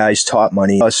any guy's top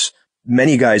money. Plus,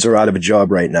 many guys are out of a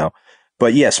job right now.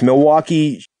 But yes,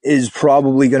 Milwaukee is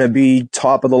probably going to be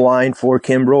top of the line for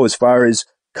Kimbrel. As far as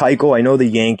Keuchel, I know the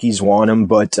Yankees want him,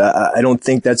 but I don't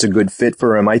think that's a good fit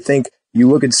for him. I think you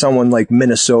look at someone like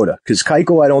Minnesota, because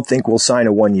Keuchel I don't think will sign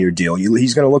a one-year deal.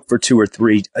 He's going to look for 2 or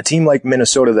 3. A team like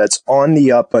Minnesota that's on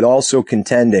the up but also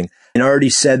contending, and already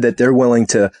said that they're willing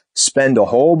to spend a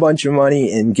whole bunch of money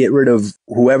and get rid of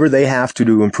whoever they have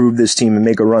to improve this team and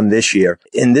make a run this year.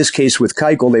 In this case with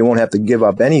Keuchel, they won't have to give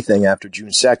up anything after June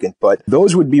 2nd, but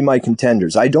those would be my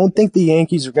contenders. I don't think the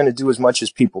Yankees are going to do as much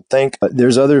as people think.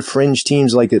 There's other fringe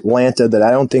teams like Atlanta that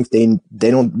I don't think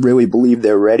they don't really believe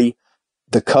they're ready.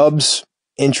 The Cubs,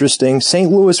 interesting.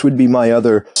 St. Louis would be my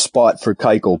other spot for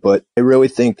Keuchel, but I really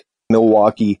think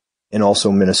Milwaukee and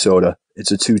also Minnesota,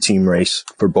 it's a 2-team race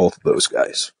for both of those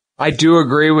guys. I do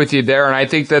agree with you there, and I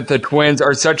think that the Twins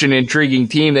are such an intriguing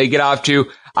team. They get off to,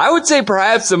 I would say,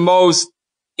 perhaps the most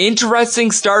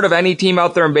interesting start of any team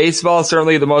out there in baseball,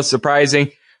 certainly the most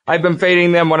surprising. I've been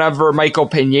fading them whenever Michael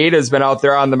Pineda's been out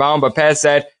there on the mound, but past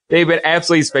that, they've been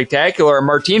absolutely spectacular. And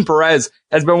Martin Perez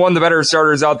has been one of the better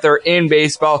starters out there in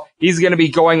baseball. He's going to be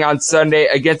going on Sunday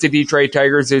against the Detroit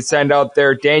Tigers, who send out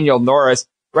their Daniel Norris.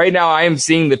 Right now, I am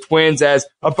seeing the Twins as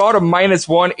about a minus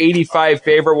 185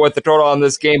 favorite with the total on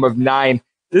this game of 9.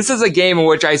 This is a game in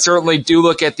which I certainly do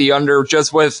look at the under,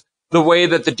 just with the way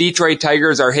that the Detroit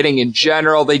Tigers are hitting in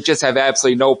general. They just have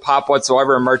absolutely no pop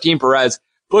whatsoever. And Martin Perez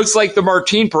looks like the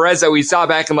Martin Perez that we saw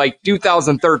back in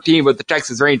 2013 with the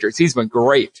Texas Rangers. He's been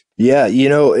great. Yeah,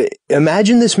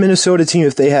 imagine this Minnesota team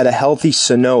if they had a healthy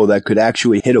Sano that could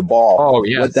actually hit a ball. Oh,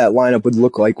 yes. What that lineup would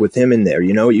look like with him in there.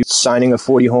 You signing a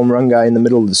 40 home run guy in the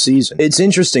middle of the season. It's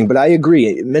interesting, but I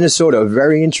agree. Minnesota, a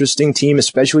very interesting team,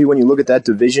 especially when you look at that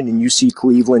division and you see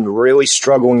Cleveland really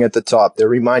struggling at the top. They're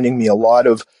reminding me a lot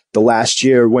of the last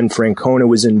year when Francona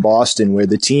was in Boston, where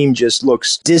the team just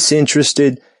looks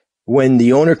disinterested. When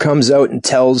the owner comes out and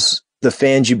tells the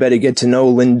fans, you better get to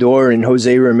know Lindor and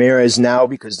Jose Ramirez now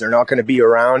because they're not going to be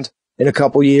around in a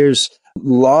couple years. A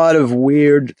lot of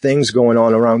weird things going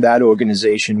on around that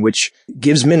organization, which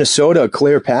gives Minnesota a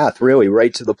clear path, really,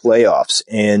 right to the playoffs.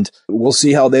 And we'll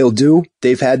see how they'll do.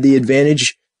 They've had the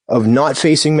advantage of not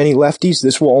facing many lefties.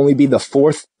 This will only be the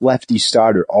 4th lefty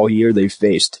starter all year they've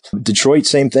faced. Detroit,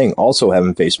 same thing, also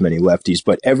haven't faced many lefties,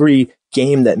 but every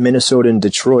game that Minnesota and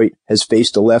Detroit has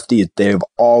faced a lefty, they've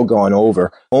all gone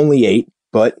over. Only 8,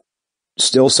 but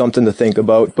still something to think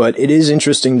about. But it is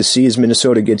interesting to see as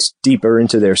Minnesota gets deeper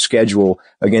into their schedule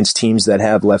against teams that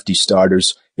have lefty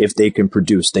starters, if they can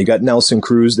produce. They got Nelson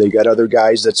Cruz. They got other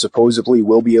guys that supposedly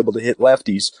will be able to hit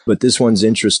lefties, but this one's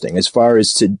interesting. As far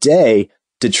as today,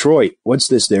 Detroit, what's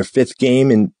this, their 5th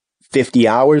game in 50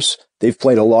 hours? They've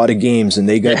played a lot of games, and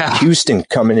they got Houston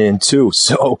coming in too.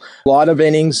 So a lot of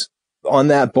innings on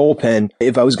that bullpen.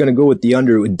 If I was going to go with the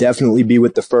under, it would definitely be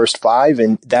with the first 5,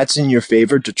 and that's in your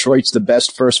favor. Detroit's the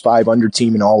best first 5 under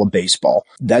team in all of baseball.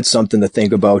 That's something to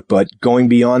think about, but going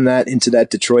beyond that into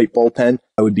that Detroit bullpen,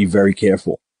 I would be very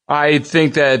careful. I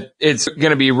think that it's going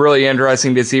to be really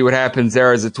interesting to see what happens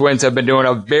there, as the Twins have been doing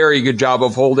a very good job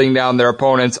of holding down their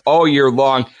opponents all year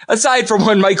long, aside from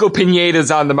when Michael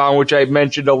Pineda's on the mound, which I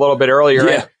mentioned a little bit earlier.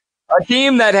 Yeah. A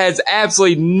team that has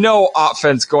absolutely no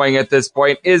offense going at this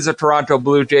point is the Toronto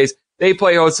Blue Jays. They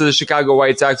play host to the Chicago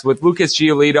White Sox with Lucas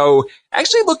Giolito, who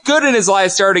actually looked good in his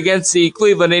last start against the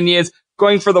Cleveland Indians,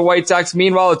 going for the White Sox.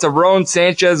 Meanwhile, it's Aron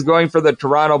Sanchez going for the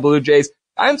Toronto Blue Jays.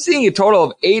 I'm seeing a total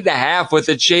of 8.5 with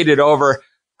it shaded over.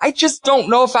 I just don't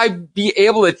know if I'd be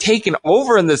able to take an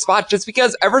over in this spot, just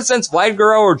because ever since Vlad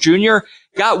Guerrero Jr.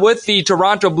 got with the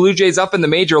Toronto Blue Jays up in the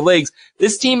major leagues,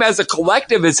 this team as a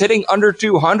collective is hitting under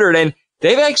 200, and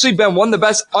they've actually been one of the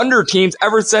best under teams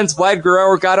ever since Vlad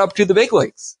Guerrero got up to the big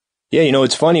leagues. Yeah,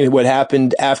 it's funny what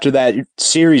happened after that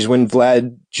series when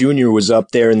Vlad Jr. was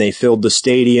up there and they filled the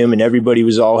stadium and everybody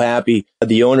was all happy.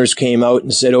 The owners came out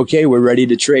and said, okay, we're ready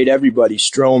to trade everybody.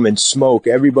 Stroman, Smoke,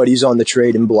 everybody's on the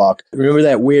trading block. Remember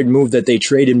that weird move that they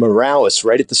traded Morales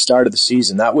right at the start of the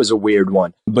season? That was a weird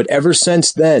one. But ever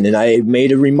since then, and I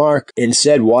made a remark and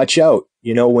said, watch out.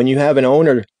 When you have an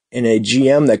owner and a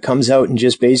GM that comes out and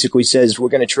just basically says, we're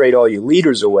going to trade all your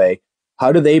leaders away,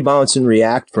 how do they bounce and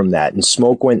react from that? And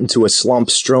Smoke went into a slump.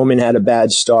 Stroman had a bad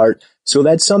start. So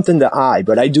that's something to eye.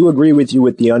 But I do agree with you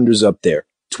with the unders up there.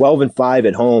 12-5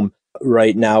 at home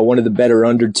right now, one of the better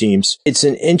under teams. It's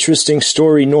an interesting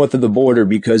story north of the border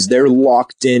because they're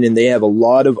locked in and they have a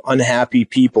lot of unhappy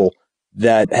people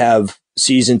that have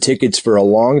season tickets for a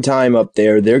long time up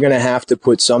there. They're going to have to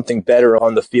put something better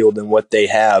on the field than what they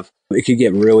have. It could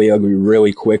get really ugly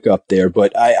really quick up there,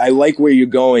 but I like where you're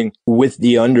going with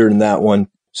the under in that one.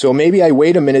 So maybe I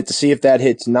wait a minute to see if that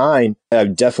hits 9. I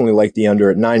definitely like the under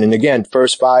at 9. And again,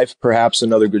 first 5, perhaps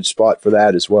another good spot for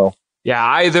that as well. Yeah,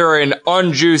 either an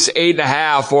unjuiced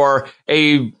 8.5 or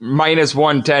a minus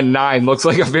 110.9 looks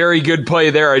like a very good play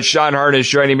there. As Sean Harnish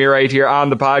joining me right here on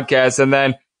the podcast. And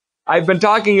then I've been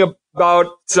talking about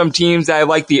some teams that I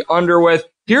like the under with.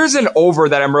 Here's an over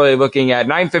that I'm really looking at,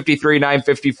 953,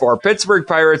 954. Pittsburgh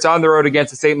Pirates on the road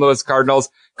against the St. Louis Cardinals.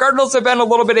 Cardinals have been a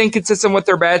little bit inconsistent with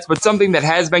their bats, but something that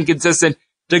has been consistent,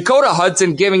 Dakota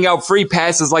Hudson giving out free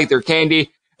passes like they're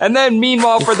candy. And then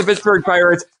meanwhile for the Pittsburgh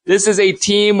Pirates, this is a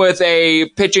team with a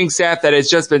pitching staff that has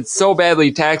just been so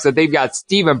badly taxed that they've got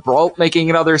Steven Brault making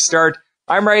another start.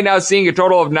 I'm right now seeing a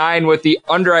total of 9 with the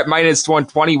under at minus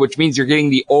 120, which means you're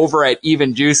getting the over at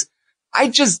even juice. I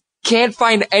just can't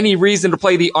find any reason to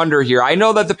play the under here. I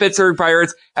know that the Pittsburgh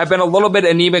Pirates have been a little bit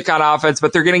anemic on offense,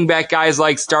 but they're getting back guys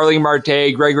like Starling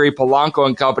Marte, Gregory Polanco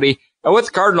and company. And with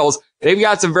the Cardinals, they've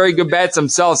got some very good bats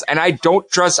themselves, and I don't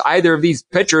trust either of these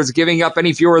pitchers giving up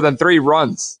any fewer than 3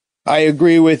 runs. I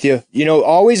agree with you.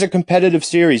 Always a competitive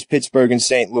series, Pittsburgh and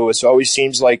St. Louis. Always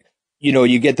seems like,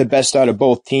 you get the best out of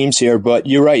both teams here. But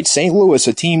you're right, St. Louis,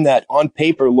 a team that on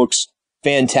paper looks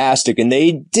fantastic, and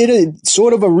they did a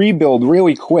sort of a rebuild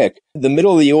really quick. The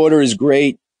middle of the order is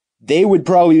great. They would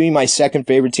probably be my second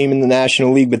favorite team in the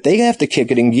National League, but they have to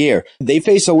kick it in gear. They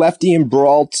face a lefty in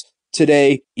Brault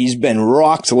today. He's been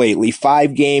rocked lately.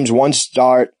 5 games, 1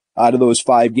 start out of those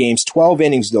 5 games. 12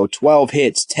 innings, though, 12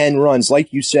 hits, 10 runs.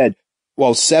 Like you said,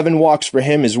 7 walks for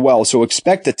him as well. So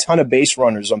expect a ton of base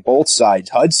runners on both sides.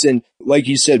 Hudson, like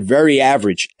you said, very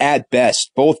average at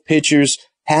best. Both pitchers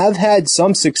have had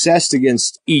some success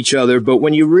against each other, but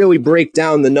when you really break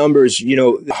down the numbers,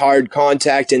 the hard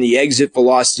contact and the exit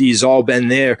velocity has all been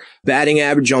there. Batting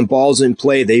average on balls in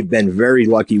play, they've been very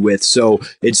lucky with. So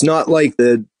it's not like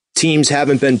the teams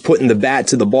haven't been putting the bat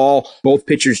to the ball. Both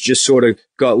pitchers just sort of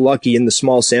got lucky in the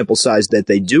small sample size that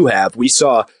they do have. We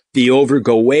saw the over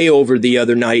go way over the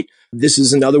other night. This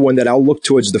is another one that I'll look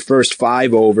towards the first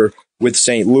 5 over with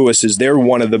St. Louis, as they're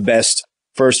one of the best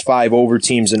first 5 over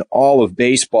teams in all of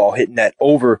baseball, hitting that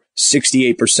over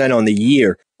 68% on the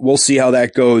year. We'll see how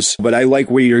that goes, but I like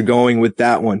where you're going with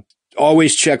that one.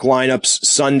 Always check lineups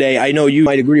Sunday. I know you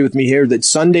might agree with me here that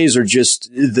Sundays are just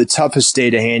the toughest day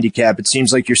to handicap. It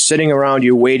seems like you're sitting around,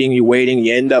 you're waiting,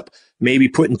 you end up maybe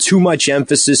putting too much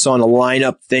emphasis on a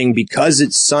lineup thing because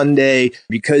it's Sunday,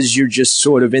 because you're just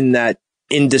sort of in that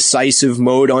indecisive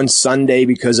mode on Sunday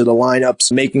because of the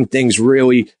lineups, making things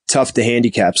really tough to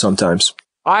handicap sometimes.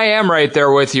 I am right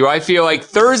there with you. I feel like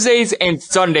Thursdays and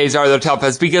Sundays are the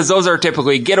toughest because those are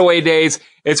typically getaway days.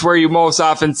 It's where you most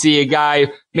often see a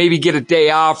guy maybe get a day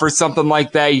off or something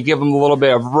like that. You give them a little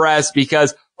bit of rest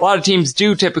because a lot of teams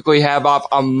do typically have off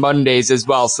on Mondays as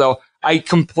well. So I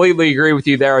completely agree with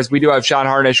you there, as we do have Sean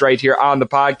Harnish right here on the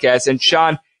podcast. And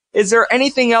Sean, is there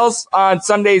anything else on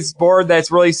Sunday's board that's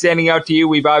really standing out to you?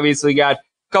 We've obviously got a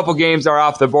couple games are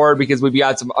off the board because we've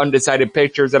got some undecided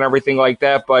pictures and everything like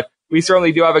that, but we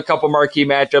certainly do have a couple marquee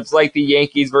matchups, like the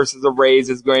Yankees versus the Rays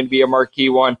is going to be a marquee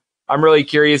one. I'm really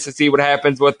curious to see what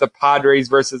happens with the Padres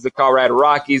versus the Colorado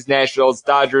Rockies, Nationals,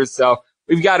 Dodgers. So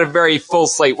we've got a very full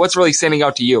slate. What's really standing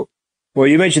out to you? Well,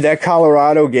 you mentioned that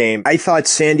Colorado game. I thought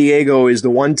San Diego is the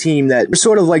one team that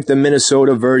sort of like the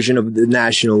Minnesota version of the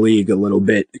National League a little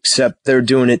bit, except they're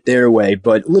doing it their way.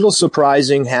 But a little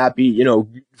surprising, happy,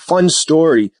 fun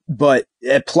story. But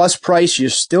at plus price, you're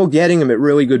still getting them at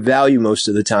really good value most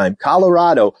of the time.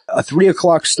 Colorado, a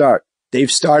 3:00 start.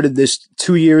 They've started this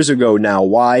 2 years ago now.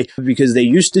 Why? Because they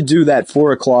used to do that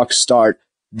 4:00 start.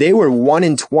 They were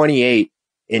 1-28.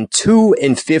 And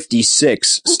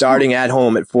 2-56 starting at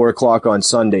home at 4:00 on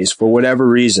Sundays for whatever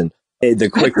reason, the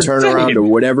quick turnaround or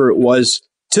whatever it was,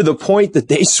 to the point that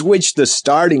they switched the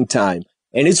starting time.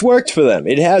 And it's worked for them.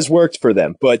 It has worked for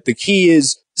them. But the key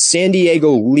is San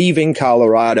Diego leaving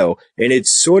Colorado. And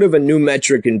it's sort of a new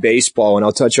metric in baseball. And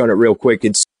I'll touch on it real quick.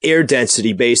 It's air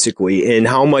density, basically, and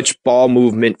how much ball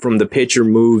movement from the pitcher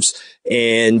moves.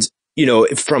 And,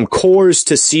 from cores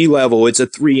to sea level, it's a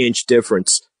 3-inch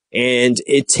difference. And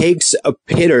it takes a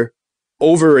hitter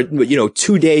over,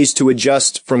 2 days to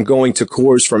adjust from going to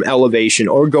cores from elevation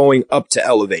or going up to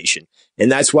elevation. And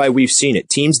that's why we've seen it.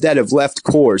 Teams that have left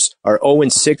cores are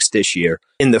 0-6 this year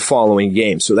in the following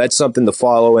game. So that's something to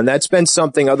follow. And that's been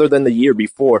something other than the year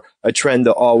before, a trend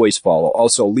to always follow.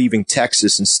 Also leaving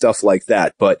Texas and stuff like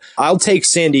that. But I'll take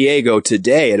San Diego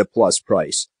today at a plus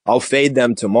price. I'll fade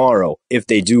them tomorrow if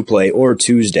they do play, or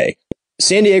Tuesday.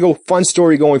 San Diego, fun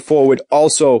story going forward,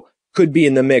 also could be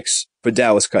in the mix for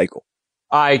Dallas Keuchel.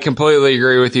 I completely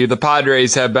agree with you. The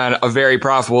Padres have been a very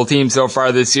profitable team so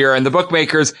far this year, and the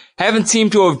bookmakers haven't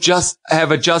seemed to have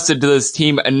adjusted to this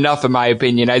team enough, in my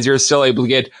opinion, as you're still able to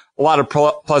get a lot of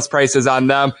plus prices on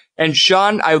them. And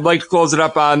Sean, I'd like to close it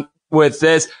up with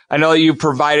this. I know that you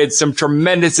provided some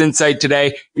tremendous insight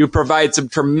today. You provide some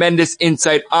tremendous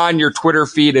insight on your Twitter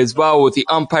feed as well with the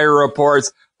umpire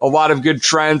reports. A lot of good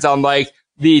trends on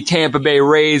the Tampa Bay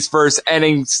Rays first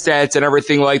inning stats and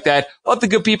everything like that. Let the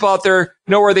good people out there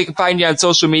know where they can find you on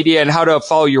social media and how to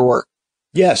follow your work.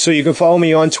 Yeah, so you can follow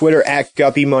me on Twitter at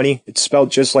GuppyMoney. It's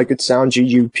spelled just like it sounds,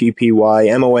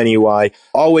 GuppyMoney.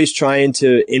 Always trying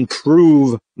to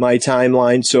improve my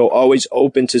timeline, so always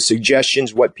open to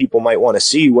suggestions, what people might want to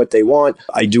see, what they want.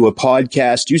 I do a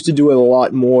podcast. Used to do it a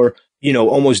lot more,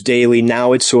 almost daily.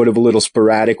 Now it's sort of a little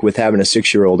sporadic with having a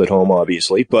 6-year-old at home,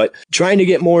 obviously, but trying to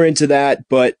get more into that.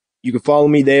 But you can follow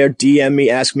me there, DM me,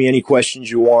 ask me any questions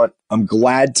you want. I'm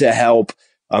glad to help.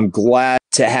 I'm glad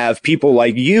to have people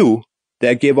like you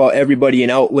that give everybody an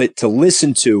outlet to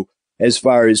listen to, as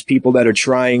far as people that are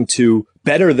trying to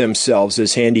better themselves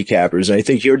as handicappers. And I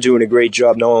think you're doing a great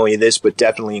job, not only in this, but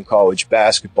definitely in college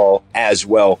basketball as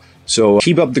well. So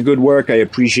keep up the good work. I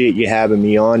appreciate you having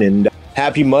me on, and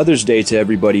happy Mother's Day to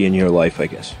everybody in your life, I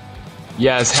guess.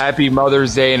 Yes, happy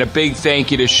Mother's Day, and a big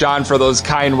thank you to Sean for those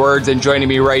kind words and joining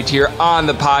me right here on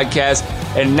the podcast.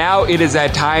 And now it is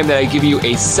that time that I give you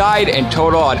a side and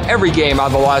total on every game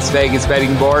on the Las Vegas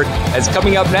betting board. As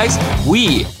coming up next,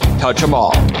 we touch them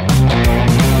all.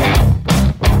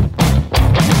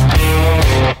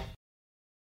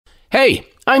 Hey,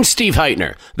 I'm Steve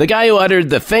Heitner, the guy who uttered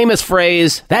the famous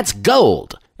phrase, "That's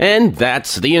gold." And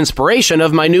that's the inspiration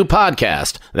of my new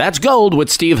podcast, That's Gold with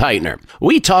Steve Heitner.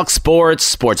 We talk sports,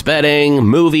 sports betting,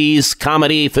 movies,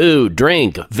 comedy, food,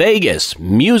 drink, Vegas,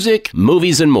 music,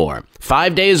 movies, and more.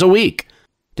 5 days a week.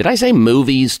 Did I say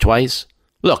movies twice?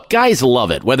 Look, guys love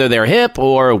it, whether they're hip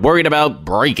or worried about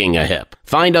breaking a hip.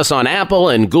 Find us on Apple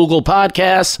and Google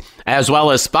Podcasts, as well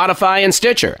as Spotify and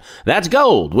Stitcher. That's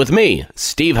Gold with me,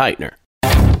 Steve Heitner.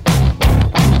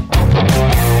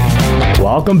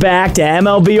 Welcome back to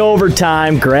MLB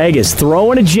Overtime. Greg is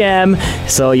throwing a gem,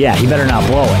 so yeah, he better not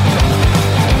blow it.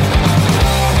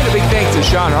 And a big thanks to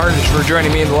Sean Harnish for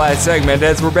joining me in the last segment,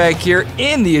 as we're back here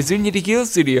in the Azuñia Tequila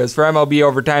Studios for MLB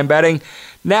Overtime Betting.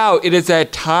 Now it is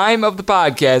that time of the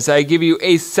podcast. I give you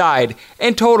a side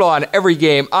and total on every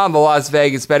game on the Las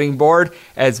Vegas betting board,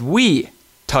 as we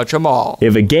touch them all.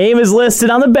 If a game is listed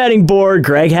on the betting board,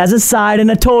 Greg has a side and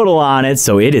a total on it,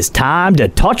 so it is time to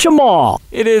touch them all.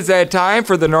 It is that time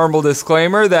for the normal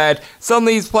disclaimer that some of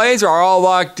these plays are all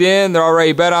locked in, they're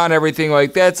already bet on, everything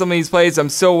like that. Some of these plays I'm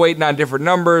still waiting on different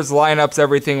numbers, lineups,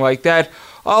 everything like that.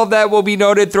 All of that will be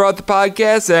noted throughout the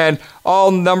podcast, and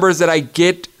all numbers that I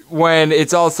get when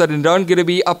it's all said and done, going to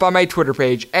be up on my Twitter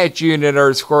page at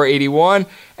 @unit_81.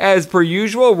 As per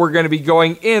usual, we're going to be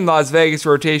going in Las Vegas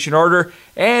rotation order,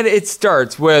 and it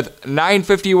starts with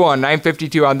 951,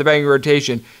 952 on the betting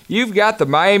rotation. You've got the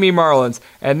Miami Marlins,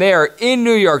 and they are in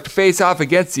New York to face off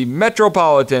against the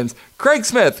Metropolitans. Craig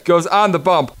Smith goes on the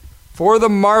bump For the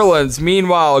Marlins,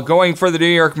 meanwhile, going for the New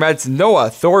York Mets, Noah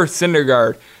Thor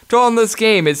Syndergaard. Total in this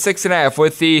game is 6.5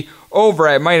 with the over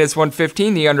at minus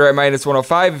 115, the under at minus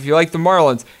 105. If you like the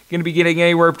Marlins, going to be getting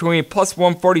anywhere between plus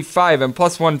 145 and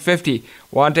plus 150.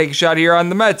 Want to take a shot here on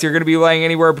the Mets? You're going to be laying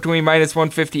anywhere between minus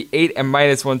 158 and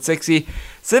minus 160.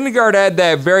 Syndergaard had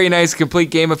that very nice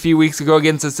complete game a few weeks ago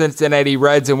against the Cincinnati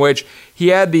Reds in which he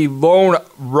had the lone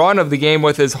run of the game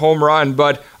with his home run,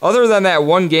 but other than that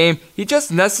one game, he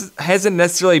just hasn't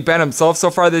necessarily been himself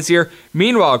so far this year.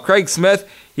 Meanwhile, Craig Smith,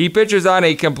 he pitches on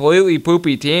a completely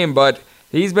poopy team, but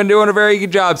he's been doing a very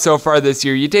good job so far this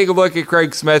year. You take a look at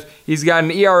Craig Smith. He's got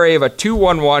an ERA of a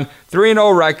 2.11,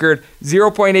 3-0 record,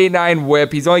 0.89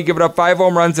 whip. He's only given up 5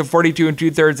 home runs in 42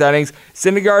 2/3 innings.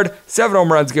 Syndergaard, 7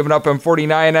 home runs given up in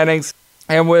 49 innings.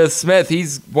 And with Smith,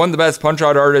 he's one of the best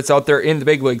punch-out artists out there in the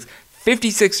big leagues.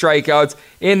 56 strikeouts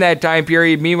in that time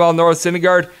period. Meanwhile, Noah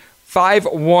Syndergaard,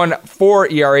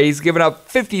 5.14 ERA. He's given up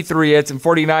 53 hits in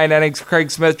 49 innings.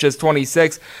 Craig Smith just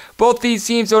 26. Both these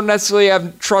teams don't necessarily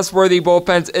have trustworthy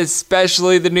bullpens,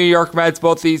 especially the New York Mets.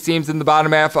 Both these teams in the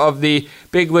bottom half of the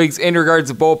big leagues in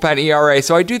regards to bullpen ERA.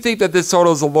 So I do think that this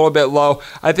total is a little bit low.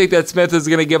 I think that Smith is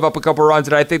going to give up a couple runs,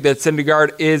 and I think that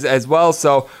Syndergaard is as well.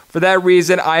 So for that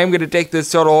reason, I am going to take this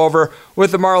total over.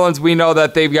 With the Marlins, we know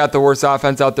that they've got the worst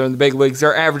offense out there in the big leagues.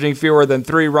 They're averaging fewer than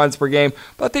 3 runs per game,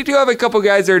 but they do have a couple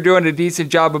guys that are doing a decent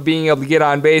job of being able to get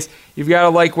on base. You've got to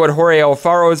like what Jorge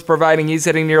Alfaro is providing. He's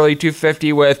hitting nearly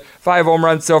 250 with 5 home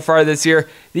runs so far this year.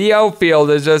 The outfield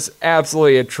is just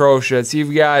absolutely atrocious.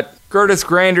 You've got Curtis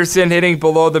Granderson hitting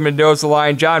below the Mendoza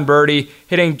line. John Birdie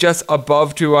hitting just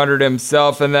above 200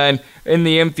 himself. And then in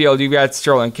the infield, you've got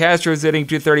Sterling Castro's hitting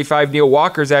 235. Neil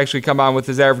Walker's actually come on with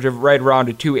his average of right around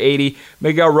a 280.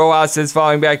 Miguel Rojas is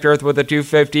falling back to earth with a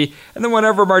 250. And then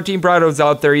whenever Martin Prado's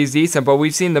out there, he's decent. But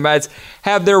we've seen the Mets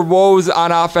have their woes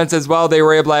on offense as well. They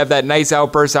were able to have that nice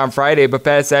outburst on Friday. But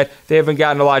past that, they haven't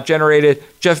gotten a lot generated.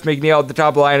 Jeff McNeil at the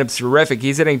top of the lineup is terrific.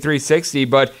 He's hitting 360,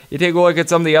 but you take a look at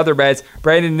some of the other bats.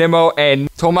 Brandon Nimmo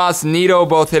and Tomas Nido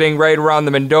both hitting right around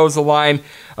the Mendoza line.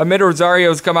 Amid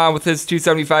Rosario's come on with his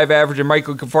 275 average, and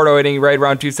Michael Conforto hitting right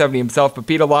around 270 himself. But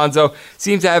Pete Alonso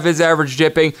seems to have his average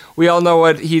dipping. We all know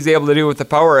what he's able to do with the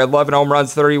power. 11 home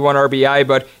runs, 31 RBI,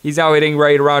 but he's now hitting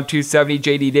right around 270.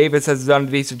 J.D. Davis has done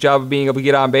a decent job of being able to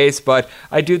get on base, but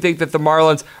I do think that the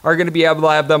Marlins are going to be able to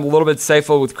have them a little bit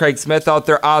stifled with Craig Smith out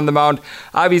there on the mound.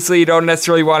 Obviously, you don't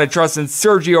necessarily want to trust in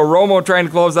Sergio Romo trying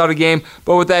to close out a game,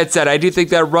 but with that said, I do think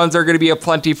that runs are going to be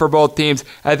aplenty for both teams.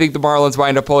 I think the Marlins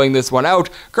wind up pulling this one out.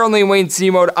 Currently in Wayne C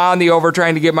mode on the over,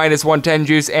 trying to get minus 110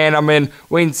 juice, and I'm in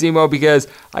Wayne C mode because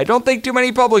I don't think too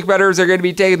many public bettors are going to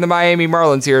be taking the Miami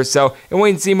Marlins here, so in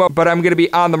Wayne C mode, but I'm going to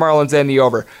be on the Marlins and the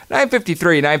over.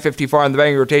 9:53, 9:54 on the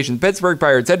betting rotation. Pittsburgh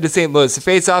Pirates head to St. Louis to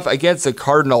face off against the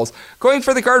Cardinals. Going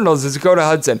for the Cardinals is Dakota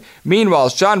Hudson. Meanwhile,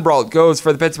 Sean Brault goes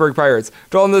for the Pittsburgh Pirates.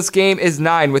 Total in this game is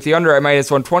 9 with the under at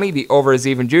minus 120. The over is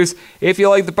even juice. If you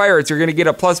like the Pirates, you're going to get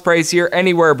a plus price here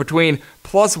anywhere between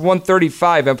plus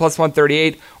 135 and plus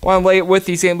 138. Want to lay it with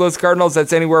the St. Louis Cardinals?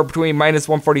 That's anywhere between minus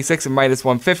 146 and minus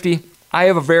 150. I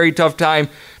have a very tough time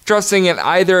trusting in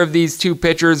either of these two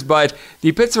pitchers, but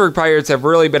the Pittsburgh Pirates have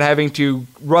really been having to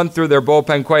run through their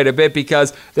bullpen quite a bit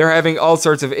because they're having all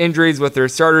sorts of injuries with their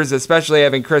starters, especially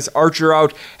having Chris Archer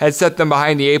out has set them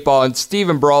behind the 8 ball, and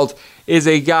Steven Brault is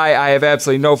a guy I have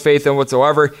absolutely no faith in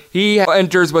whatsoever. He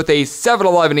enters with a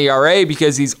 7.11 ERA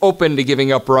because he's open to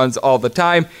giving up runs all the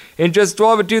time. In just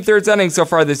 12 2/3 innings so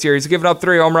far this year, he's given up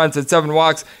 3 home runs and 7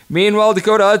 walks. Meanwhile,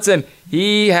 Dakota Hudson,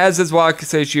 he has his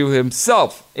walks issue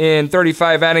himself. In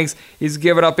 35 innings, he's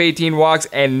given up 18 walks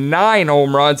and 9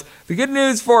 home runs. The good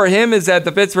news for him is that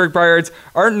the Pittsburgh Pirates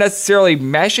aren't necessarily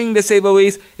mashing, to say the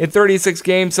least. In 36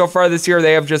 games so far this year,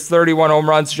 they have just 31 home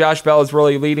runs. Josh Bell is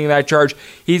really leading that charge.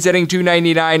 He's hitting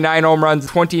 299, 9 home runs,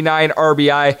 29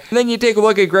 RBI. And then you take a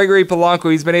look at Gregory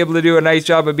Polanco. He's been able to do a nice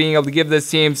job of being able to give this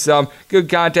team some good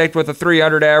contact with a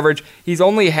 300 average. He's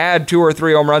only had 2 or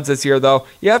 3 home runs this year, though.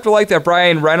 You have to like that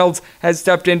Brian Reynolds has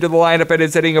stepped into the lineup and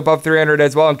is hitting above 300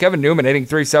 as well. And Kevin Newman hitting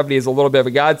 370 is a little bit of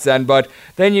a godsend. But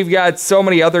then you've got so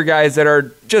many other guys that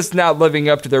are just not living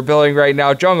up to their billing right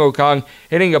now. Jung Ho Kang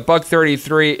hitting a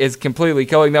 $133 is completely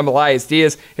killing them. Elias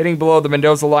Diaz hitting below the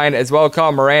Mendoza line as well.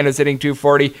 Colin Moran is hitting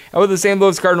 240. And with the St.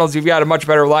 Louis Cardinals, you've got a much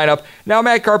better lineup. Now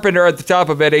Matt Carpenter at the top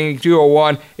of it hitting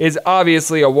 201 is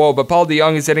obviously a woe, but Paul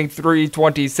DeJong is hitting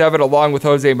 327 along with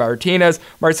Jose Martinez.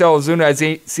 Marcelo Ozuna has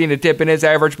seen a dip in his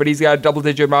average, but he's got a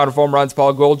double-digit amount of home runs.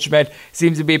 Paul Goldschmidt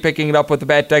seems to be picking it up with the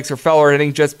bat. Dexter Feller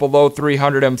hitting just below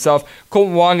 300 himself.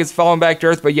 Colton Wong is falling back to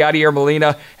earth, but Yadier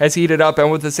Molina has heated up,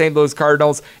 and with the St. Louis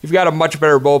Cardinals, you've got a much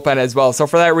better bullpen as well. So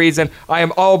for that reason, I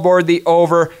am all aboard the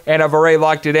over, and I've already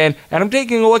locked it in. And I'm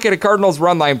taking a look at a Cardinals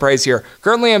run line price here.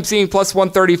 Currently, I'm seeing plus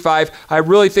 135. I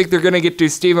really think they're going to get to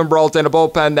Steven Bralton, a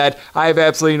bullpen that I have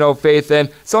absolutely no faith in.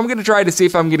 So I'm going to try to see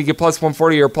if I'm going to get plus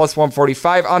 140 or plus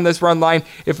 145 on this run line.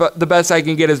 If the best I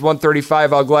can get is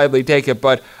 135, I'll gladly take it.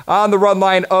 But on the run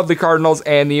line of the Cardinals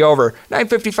and the over,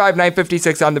 955,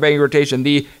 956 on the betting rotation.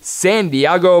 The San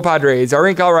Diego Padres are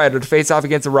in Colorado to face off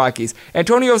against the Rockies.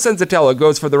 Antonio Senzatella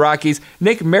goes for the Rockies.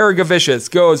 Nick Maragavicius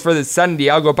goes for the San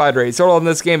Diego Padres. Total in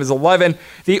this game is 11.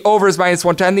 The over is minus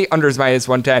 110. The under is minus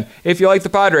 110. If you like the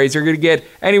Padres, you're going to get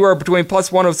anywhere between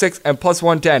plus 106 and plus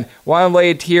 110. While I'm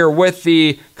laid here with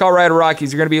the Colorado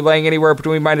Rockies, you're going to be laying anywhere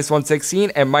between minus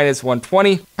 116 and minus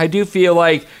 120. I do feel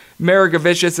like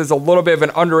Maragavicius is a little bit of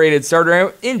an underrated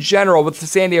starter. In general, with the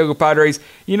San Diego Padres,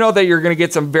 you know that you're going to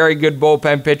get some very good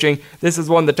bullpen pitching. This is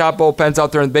one of the top bullpens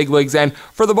out there in the big leagues, and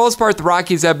for the most part, the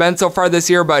Rockies have been so far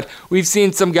this year, but we've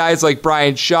seen some guys like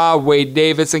Brian Shaw, Wade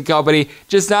Davis, and company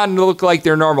just not look like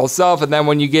their normal self, and then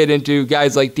when you get into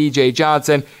guys like DJ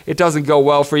Johnson, it doesn't go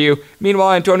well for you.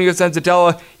 Meanwhile, Antonio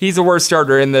Senzatella, he's the worst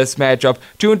starter in this matchup.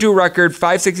 2-2 record,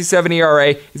 5.67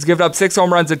 ERA. He's given up 6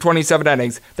 home runs in 27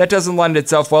 innings. That doesn't lend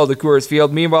itself well to Coors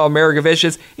Field. Meanwhile,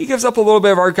 Maragavicius, he gives up a little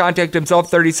bit of hard contact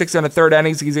himself, 36 and a third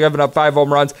innings. He's given up 5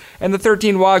 home runs, and the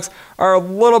 13 walks are a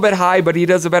little bit high, but he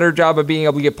does a better job of being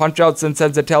able to get punch-outs than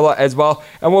Senzatella as well.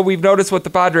 And what we've noticed with the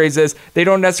Padres is they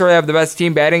don't necessarily have the best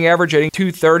team batting average, hitting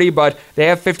 .230, but they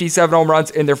have 57 home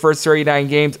runs in their first 39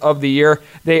 games of the year.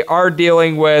 They are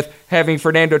dealing with having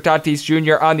Fernando Tatis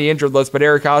Jr. on the injured list, but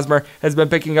Eric Hosmer has been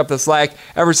picking up the slack.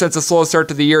 Ever since a slow start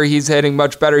to the year, he's hitting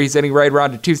much better. He's hitting right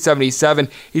around to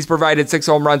 .277. He's provided 6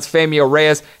 home runs. Famio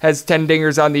Reyes has 10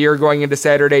 dingers on the year going into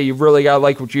Saturday. You've really got to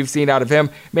like what you've seen out of him.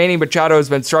 Manny Machado has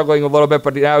been struggling a little bit,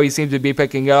 but now he seems to be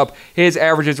picking it up. His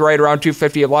average is right around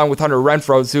 .250, along with Hunter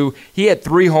Renfroe's, who he had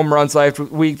 3 home runs last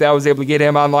week. That was able to get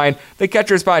him online. The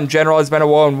catcher spot in general has been a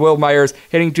woe, and Will Myers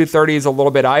hitting .230 is a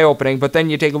little bit eye-opening, but then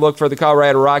you take a look for the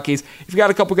Colorado Rockies. You've got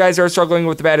a couple guys that are struggling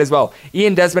with the bat as well.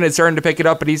 Ian Desmond is starting to pick it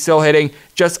up, but he's still hitting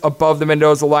just above the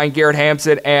Mendoza line. Garrett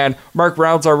Hampson and Mark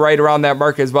Reynolds are right around that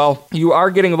mark as well. You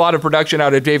are getting a lot of production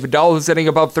out of David Dahl, who's hitting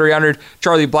above 300.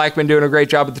 Charlie Blackmon doing a great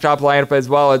job at the top lineup as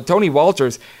well. And Tony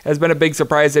Walters has been a big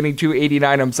surprise, hitting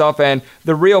 .289 himself. And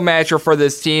the real matcher for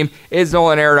this team is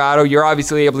Nolan Arenado. You're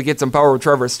obviously able to get some power with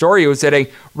Trevor Story, who's hitting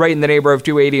right in the neighborhood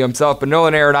of .280 himself. But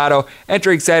Nolan Arenado,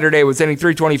 entering Saturday, was hitting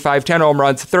 .325, 10 home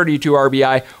runs, 32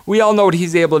 RBI. We all know what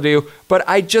he's able to do, but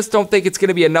I just don't think it's going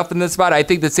to be enough in this spot. I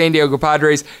think the San Diego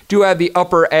Padres do have the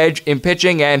upper edge in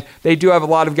pitching, and they do have a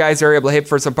lot of guys that are able to hit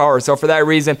for some power. So for that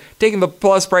reason, taking the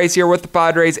plus price here with the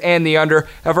Padres and the under.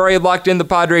 I've already locked in the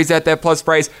Padres at that plus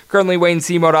price. Currently Wayne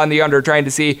Seamode on the under, trying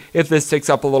to see if this ticks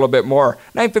up a little bit more.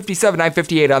 957,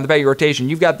 958 on the betting rotation.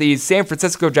 You've got the San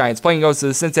Francisco Giants playing host to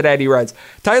the Cincinnati Reds.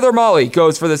 Tyler Mahle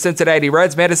goes for the Cincinnati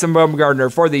Reds. Madison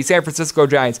Bumgarner for the San Francisco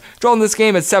Giants. Total in this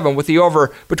game is 7, with the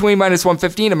over between minus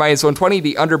 115 and minus 120,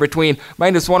 the under between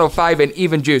minus 105 and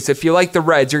even juice. If you like the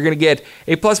Reds, you're going to get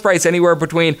a plus price anywhere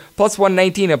between plus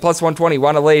 119 and plus 120.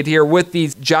 Want to lay it here with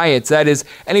these Giants. That is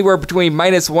anywhere between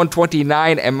minus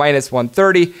 129 and minus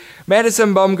 130.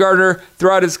 Madison Bumgarner,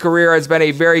 throughout his career, has been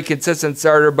a very consistent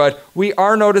starter, but we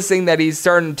are noticing that he's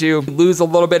starting to lose a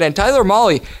little bit, and Tyler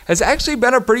Mahle has actually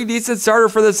been a pretty decent starter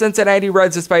for the Cincinnati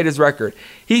Reds despite his record.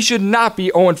 He should not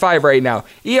be 0-5 right now.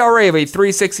 ERA of a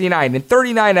 3.69 in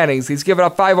 39 innings. He's given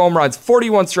up 5 home runs,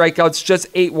 41 strikeouts, just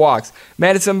 8 walks.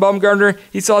 Madison Bumgarner,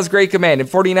 he still has great command. In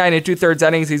 49 and 2/3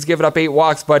 innings, he's given up 8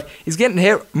 walks, but he's getting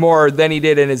hit more than he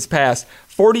did in his past.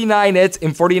 49 hits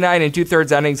in 49 and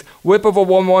 2/3 innings, whip of a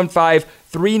 1.15,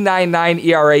 3.99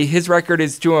 ERA. His record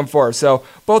is 2-4. So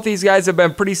both these guys have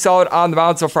been pretty solid on the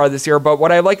mound so far this year. But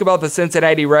what I like about the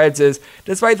Cincinnati Reds is,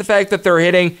 despite the fact that they're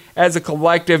hitting as a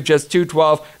collective just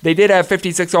 .212, they did have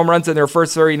 56 home runs in their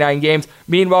first 39 games.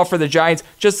 Meanwhile, for the Giants,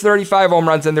 just 35 home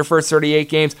runs in their first 38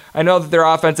 games. I know that their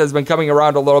offense has been coming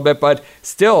around a little bit, but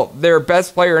still, their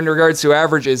best player in regards to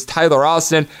average is Tyler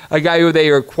Austin, a guy who they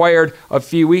acquired a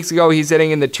few weeks ago. He's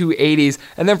hitting in the 280s.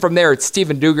 And then from there, it's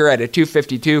Steven Duger at a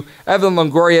 252. Evan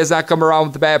Longoria has not come around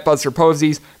with the bat. Buster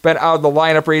Posey's been out of the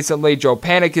lineup recently. Joe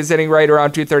Panik is hitting right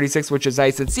around 236, which is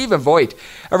nice. And Stephen Voigt,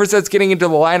 ever since getting into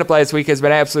the lineup last week, has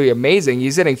been absolutely amazing.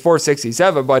 He's hitting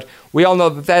 467, but we all know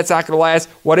that that's not going to last.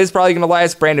 What is probably going to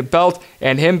last, Brandon Belt,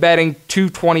 and him batting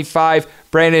 225.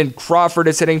 Brandon Crawford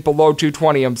is hitting below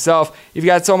 220 himself. You've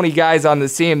got so many guys on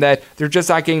this team that they're just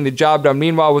not getting the job done.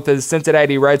 Meanwhile, with the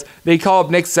Cincinnati Reds, they call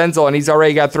up Nick Senzel, and he's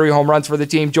already got 3 home runs for the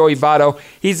team. Joey Votto,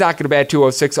 he's not going to bat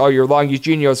 206 all year long.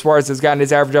 Eugenio Suarez has gotten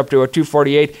his average up to a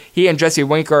 248. He and Jesse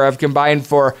Winkler have combined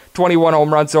for 21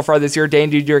 home runs so far this year.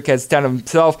 Dane Diedrich has 10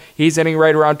 himself. He's hitting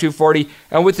right around 240.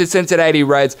 And with the Cincinnati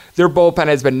Reds, their bullpen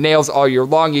has been nails all year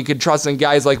long. You can trust in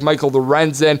guys like Michael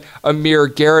Lorenzen, Amir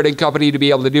Garrett and company to be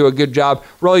able to do a good job.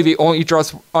 Really, the only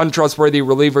untrustworthy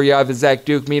reliever you have is Zach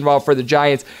Duke. Meanwhile, for the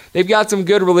Giants, they've got some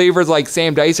good relievers like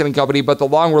Sam Dyson and company, but the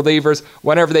long relievers,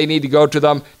 whenever they need to go to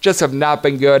them, just have not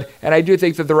been good. And I do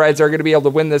think that the Reds are going to be able to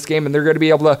win this game, and they're going to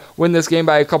be able to win this game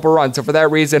by a couple runs. So for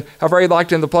that reason, I've already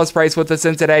locked in the plus price with the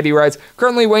Cincinnati Reds.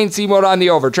 Currently, Wayne Seamode on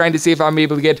the over, trying to see if I'm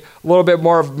able to get a little bit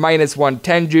more of minus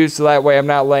 110 juice, so that way I'm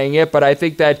not laying it. But I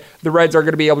think that the Reds are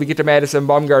going to be able to get to Madison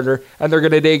Bumgarner, and they're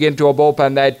going to dig into a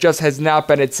bullpen that just has not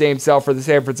been its same self for the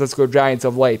San Francisco Giants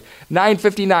of late.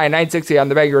 9:59, 9:60 on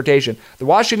the betting rotation. The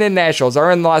Washington Nationals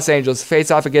are in Los Angeles to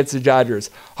face off against the Dodgers.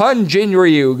 Hyun-Jin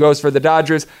Ryu goes for the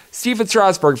Dodgers. Steven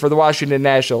Strasburg for the Washington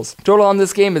Nationals. Total on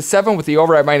this game is 7 with the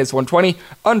over at minus 120.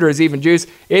 Under is even juice.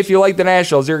 If you like the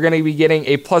Nationals, you're going to be getting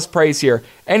a plus price here.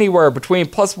 Anywhere between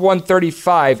plus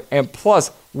 135 and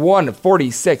plus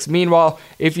 146. Meanwhile,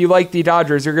 if you like the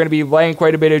Dodgers, you're going to be laying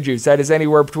quite a bit of juice. That is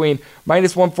anywhere between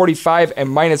minus 145 and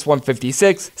minus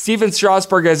 156. Steven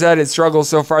Strasburg has had his struggles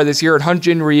so far this year, at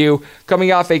Hyun-Jin Ryu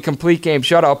coming off a complete game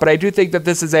shutout, but I do think that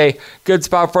this is a good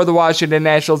spot for the Washington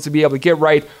Nationals to be able to get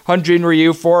right. Hyun-Jin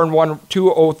Ryu, 4-1,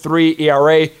 2.03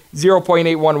 ERA,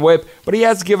 0.81 whip, but he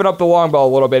has given up the long ball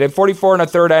a little bit. In 44 and a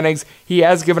third innings, he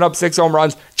has given up 6 home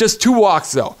runs, just 2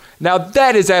 walks though. Now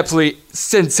that is absolutely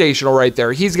sensational right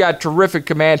there. He's got terrific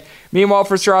command. Meanwhile,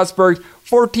 for Strasburg,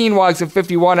 14 walks in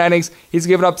 51 innings. He's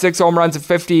given up 6 home runs in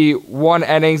 51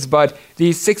 innings, but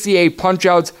these 68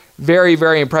 punch-outs, very,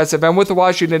 very impressive. And with the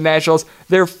Washington Nationals,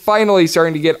 they're finally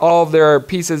starting to get all of their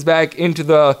pieces back into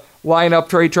the lineup.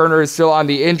 Trey Turner is still on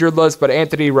the injured list, but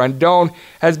Anthony Rendon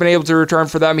has been able to return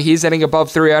for them. He's hitting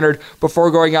above 300. Before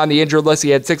going on the injured list,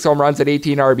 he had 6 home runs at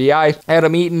 18 RBI.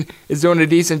 Adam Eaton is doing a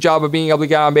decent job of being able to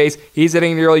get on base. He's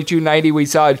hitting nearly 290. We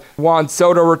saw Juan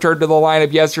Soto return to the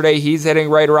lineup yesterday. He's hitting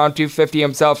right around 250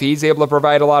 himself. He's able to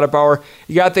provide a lot of power.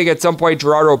 You got to think at some point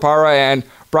Gerardo Parra and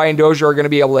Brian Dozier are going to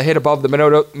be able to hit above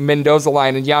the Mendoza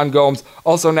line, and Yan Gomes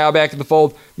also now back in the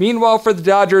fold. Meanwhile, for the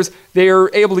Dodgers, they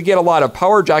are able to get a lot of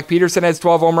power. Jock Peterson has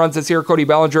 12 home runs this year. Cody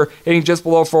Bellinger hitting just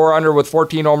below 400 with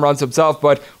 14 home runs himself,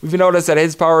 but we've noticed that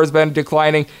his power has been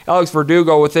declining. Alex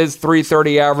Verdugo with his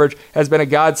 330 average has been a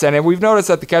godsend, and we've noticed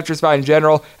that the catcher spot in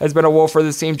general has been a woe for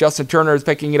this team. Justin Turner is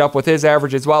picking it up with his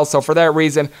average as well, so for that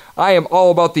reason, I am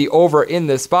all about the over in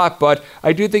this spot, but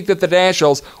I do think that the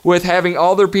Nationals, with having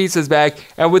all their pieces back,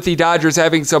 and with the Dodgers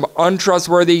having some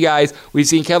untrustworthy guys, we've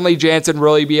seen Kenley Jansen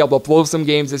really be able to blow some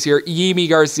games this year. Yimi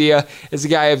Garcia is a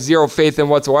guy I have zero faith in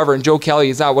whatsoever, and Joe Kelly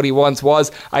is not what he once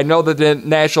was. I know that the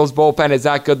Nationals bullpen is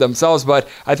not good themselves, but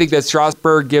I think that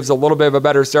Strasburg gives a little bit of a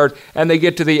better start, and they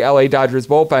get to the LA Dodgers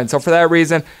bullpen. So for that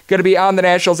reason, going to be on the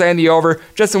Nationals and the over.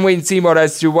 Just in wait and see mode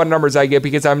as to what numbers I get,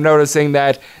 because I'm noticing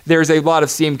that there's a lot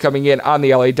of steam coming in on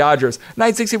the LA Dodgers.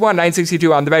 961,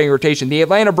 962 on the betting rotation. The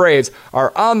Atlanta Braves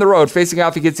are on the road facing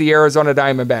off against the Arizona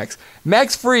Diamondbacks.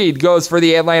 Max Fried goes for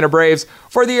the Atlanta Braves.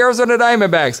 For the Arizona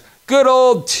Diamondbacks, good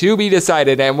old to be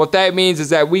decided, and what that means is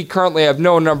that we currently have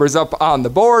no numbers up on the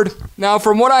board. Now,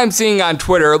 from what I'm seeing on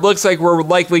Twitter, it looks like we're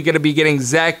likely going to be getting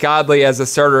Zach Godley as a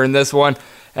starter in this one,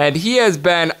 and he has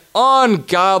been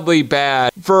ungodly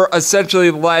bad for essentially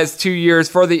the last 2 years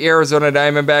for the Arizona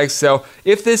Diamondbacks. So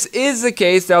if this is the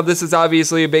case, now this is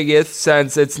obviously a big if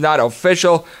since it's not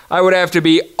official, I would have to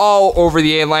be all over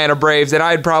the Atlanta Braves, and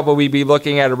I'd probably be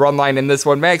looking at a run line in this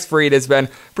one. Max Fried has been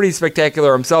pretty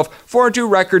spectacular himself. 4-2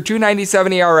 record,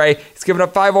 2.97 ERA. He's given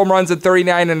up 5 home runs in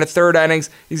 39 and a third innings.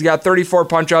 He's got 34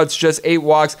 punch-outs, just 8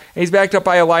 walks, and he's backed up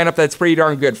by a lineup that's pretty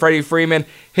darn good. Freddie Freeman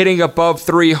hitting above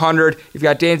 300. You've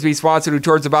got Dansby Swanson, who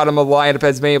towards the bottom of the lineup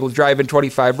has been able to drive in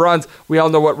 25 runs. We all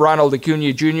know what Ronald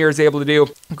Acuna Jr. is able to do.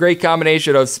 Great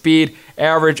combination of speed,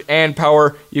 average, and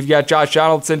power. You've got Josh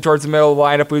Donaldson towards the middle of the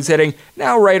lineup, who's hitting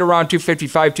now right around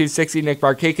 255, 260. Nick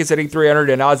Markakis hitting 300,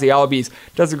 and Ozzie Albies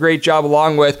does a great job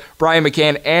along with Brian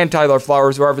McCann and Tyler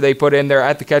Flowers, whoever they put in there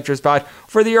at the catcher spot.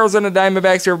 For the Orioles and the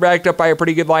Diamondbacks, they're backed up by a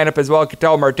pretty good lineup as well.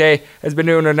 Ketel Marte has been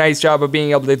doing a nice job of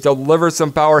being able to deliver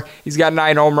some power. He's got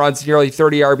 9 home runs, nearly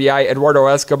 30 RBI. Eduardo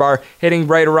Escobar hitting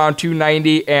right around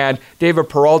 290, and David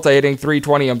Peralta hitting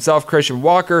 320 himself. Christian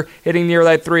Walker hitting near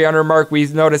that 300 mark. We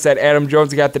noticed that Adam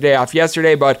Jones got the day off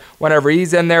yesterday, but whenever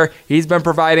he's in there, he's been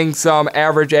providing some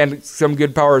average and some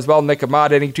good power as well. Nick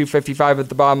Ahmad hitting 255 at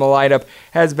the bottom of the lineup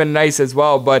has been nice as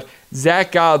well, but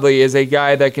Zach Godley is a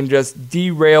guy that can just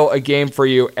derail a game for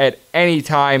you at any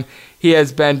time. He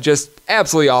has been just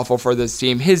absolutely awful for this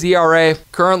team. His ERA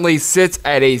currently sits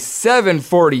at a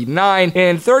 7.49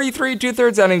 in 33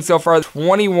 2/3 innings so far,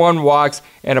 21 walks,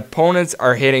 and opponents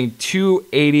are hitting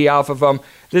 280 off of him.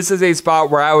 This is a spot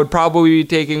where I would probably be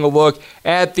taking a look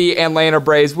at the Atlanta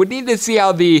Braves. Would need to see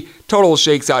how the total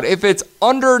shakes out. If it's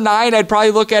under 9, I'd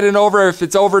probably look at an over. If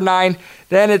it's over 9,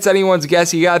 then it's anyone's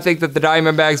guess. You got to think that the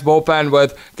Diamondbacks bullpen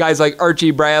with guys like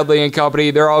Archie Bradley and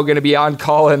company, they're all going to be on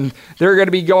call, and they're going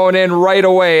to be going in right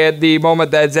away at the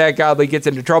moment that Zach Godley gets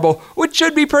into trouble, which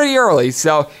should be pretty early.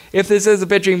 So if this is a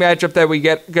pitching matchup that we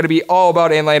get, going to be all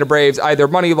about Atlanta Braves, either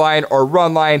money line or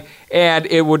run line, and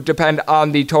it would depend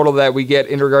on the total that we get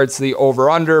in regards to the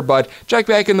over-under. But check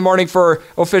back in the morning for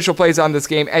official plays on this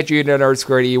game at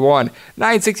unit_E1.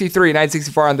 963,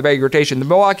 964 on the bag rotation. The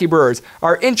Milwaukee Brewers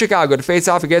are in Chicago to face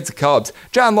off against the Cubs.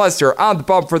 John Lester on the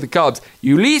bump for the Cubs.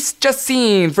 Ulysse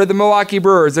Chassin for the Milwaukee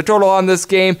Brewers. The total on this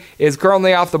game is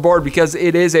currently off the board because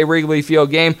it is a Wrigley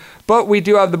Field game, but we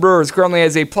do have the Brewers currently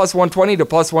as a plus 120 to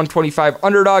plus 125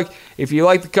 underdog. If you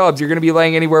like the Cubs, you're going to be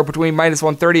laying anywhere between minus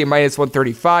 130 and minus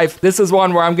 135. This is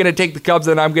one where I'm going to take the Cubs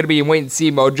and I'm going to be in wait-and-see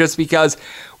mode just because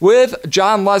with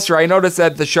John Lester, I noticed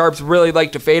that the Sharps really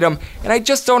like to fade him, and I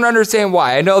just don't understand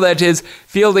why. I know that his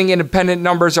fielding independent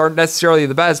numbers aren't necessarily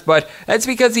the best, but that's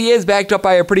because he is backed up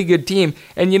by a pretty good team.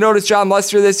 And you notice John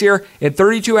Lester this year, in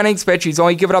 32 innings pitched, he's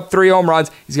only given up 3 home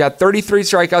runs. He's got 33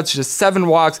 strikeouts, just 7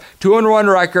 walks,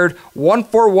 2-1 record,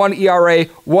 1.41 ERA,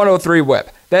 103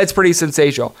 whip. That's pretty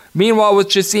sensational. Meanwhile, with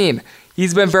Chassin,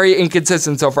 he's been very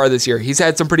inconsistent so far this year. He's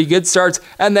had some pretty good starts,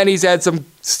 and then he's had some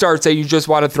starts that you just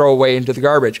want to throw away into the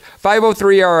garbage.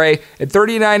 5.03 ERA in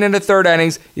 39 1/3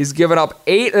 innings. He's given up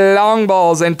 8 long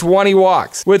balls and 20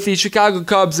 walks. With the Chicago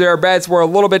Cubs, their bats were a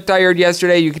little bit tired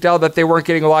yesterday. You could tell that they weren't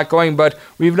getting a lot going, but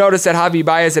we've noticed that Javi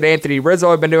Baez and Anthony Rizzo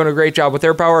have been doing a great job with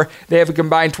their power. They have a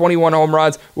combined 21 home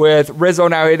runs, with Rizzo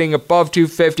now hitting above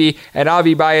 250 and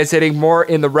Javi Baez hitting more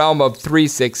in the realm of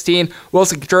 316.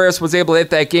 Wilson Contreras was able to hit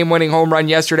that game-winning home run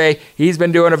yesterday. He's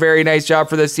been doing a very nice job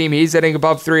for this team. He's hitting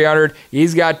above 300.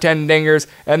 He's got 10 dingers,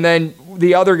 and then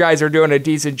the other guys are doing a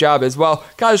decent job as well.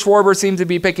 Kyle Schwarber seems to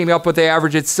be picking up with the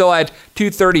average. It's still at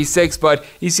 236, but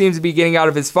he seems to be getting out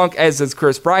of his funk, as does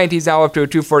Chris Bryant. He's now up to a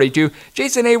 242.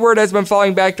 Jason Hayward has been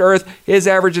falling back to earth. His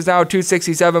average is now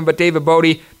 267, but David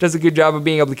Bodie does a good job of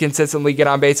being able to consistently get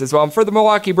on base as well. And for the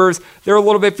Milwaukee Brewers, they're a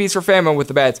little bit feast or famine with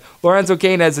the bats. Lorenzo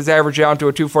Cain has his average down to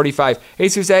a 245.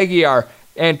 Jesus Aguilar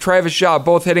and Travis Shaw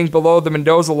both hitting below the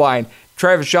Mendoza line.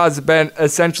 Travis Shaw has been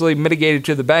essentially mitigated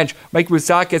to the bench. Mike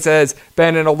Moustakas has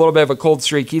been in a little bit of a cold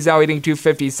streak. He's now hitting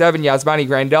 257. Yasmani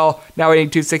Grandal now hitting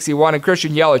 261. And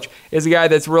Christian Yelich is a guy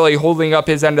that's really holding up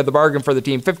his end of the bargain for the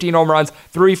team. 15 home runs,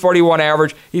 341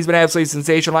 average. He's been absolutely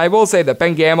sensational. I will say that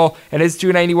Ben Gamel and his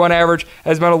 291 average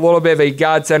has been a little bit of a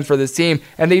godsend for this team,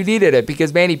 and they've needed it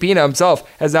because Manny Pina himself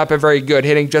has not been very good,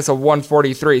 hitting just a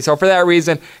 143. So for that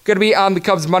reason, going to be on the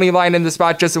Cubs money line in the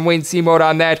spot, just in wait-and-see mode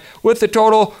on that. With the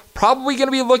total, probably going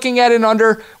to be looking at an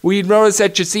under. We noticed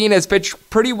that Chassin has pitched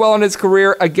pretty well in his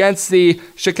career against the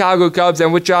Chicago Cubs,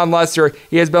 and with John Lester,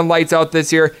 he has been lights out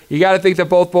this year. You got to think that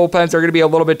both bullpens are going to be a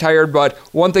little bit tired, but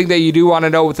one thing that you do want to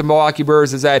know with the Milwaukee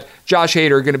Brewers is that Josh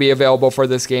Hader is going to be available for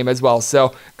this game as well.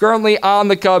 So currently on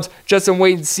the Cubs, just in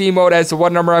wait-and-see mode as to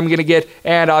what number I'm going to get,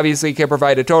 and obviously can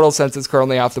provide a total since it's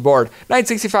currently off the board.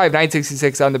 965,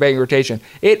 966 on the betting rotation.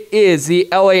 It is the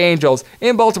LA Angels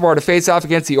in Baltimore to face off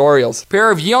against the Orioles.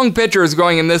 Pair of young pitchers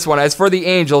going in this one. As for the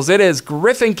Angels, it is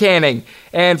Griffin Canning.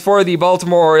 And for the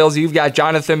Baltimore Orioles, you've got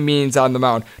Jonathan Means on the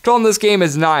mound. Total in this game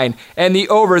is 9. And the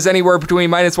over is anywhere between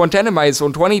minus 110 and minus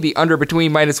 120. The under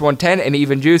between minus 110 and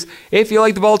even juice. If you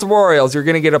like the Baltimore Orioles, you're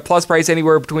going to get a plus price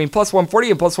anywhere between plus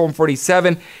 140 and plus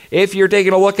 147. If you're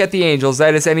taking a look at the Angels,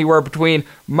 that is anywhere between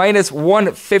minus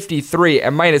 153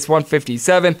 and minus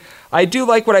 157. I do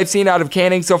like what I've seen out of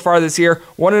Canning so far this year.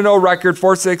 1-0 record,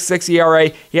 4.66 ERA.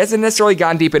 He hasn't necessarily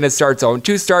gone deep in his start zone.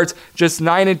 2 starts, just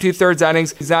 9 2/3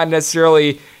 innings. He's not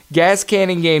necessarily gas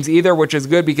canning games either, which is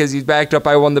good because he's backed up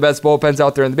by one of the best bullpens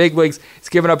out there in the big leagues. He's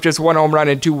given up just 1 home run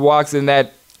and 2 walks in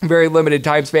that very limited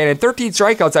time span, and 13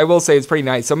 strikeouts, I will say, is pretty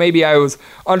nice. So maybe I was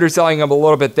underselling him a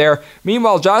little bit there.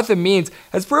 Meanwhile, Jonathan Means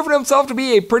has proven himself to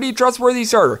be a pretty trustworthy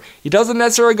starter. He doesn't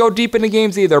necessarily go deep into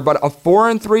games either, but a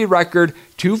 4-3 record,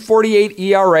 2.48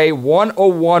 ERA,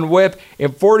 101 WHIP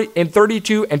in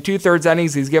 32 2/3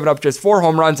 innings. He's given up just 4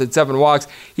 home runs and 7 walks.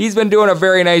 He's been doing a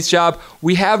very nice job.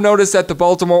 We have noticed that the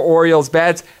Baltimore Orioles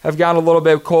bats have gone a little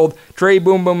bit cold. Trey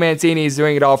Boom Boom Mancini is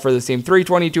doing it all for the team.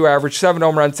 322 average, 7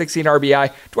 home runs, 16 RBI.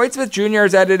 Dwight Smith Jr.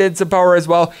 has added in some power as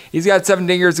well. He's got 7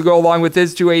 dingers to go along with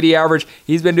his 280 average.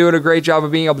 He's been doing a great job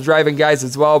of being able to drive in guys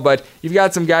as well, but you've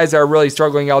got some guys that are really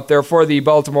struggling out there for the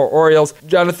Baltimore Orioles.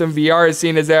 Jonathan Villar has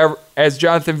seen his average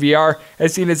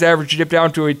dip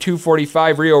down to a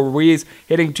 245. Rio Ruiz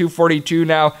hitting 242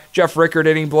 now. Jeff Rickard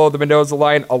hitting below the Mendoza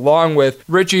line, along with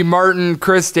Richie Martin,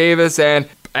 Chris Davis, and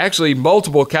actually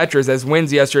multiple catchers as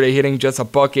wins yesterday, hitting just a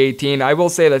 $118. I will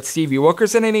say that Stevie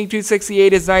Wilkerson hitting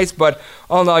 268 is nice, but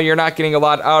all in all, you're not getting a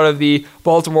lot out of the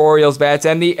Baltimore Orioles bats.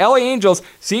 And the LA Angels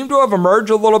seem to have emerged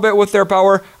a little bit with their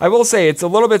power. I will say it's a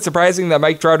little bit surprising that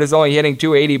Mike Trout is only hitting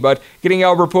 280, but getting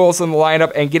Albert Pujols in the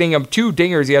lineup and getting him 2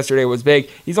 dingers yesterday was big.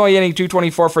 He's only hitting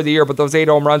 224 for the year, but those 8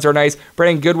 home runs are nice.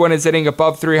 Brandon Goodwin is hitting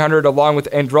above 300, along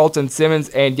with Andrelton Simmons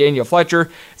and Daniel Fletcher.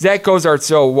 Zach Cozart,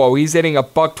 he's hitting a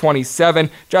 $127.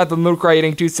 Jonathan Lucroy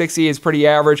hitting 260 is pretty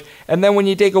average. And then when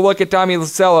you take a look at Tommy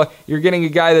LaSella, you're getting a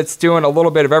guy that's doing a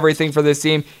little bit of everything for this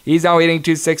team. He's now hitting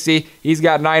 260. He's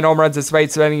got 9 home runs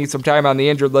despite spending some time on the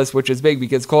injured list, which is big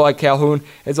because Cole Calhoun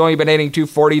has only been hitting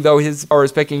 240, though his power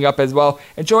is picking up as well.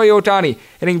 And Shohei Ohtani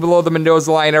hitting below the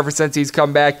Mendoza line ever since he's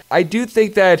come back. I do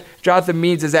think that Jonathan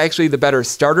Means is actually the better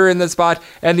starter in this spot,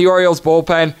 and the Orioles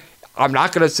bullpen, I'm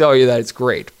not going to tell you that it's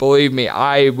great. Believe me,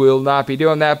 I will not be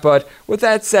doing that. But with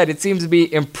that said, it seems to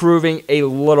be improving a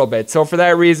little bit. So for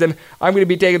that reason, I'm going to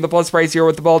be taking the plus price here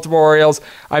with the Baltimore Orioles.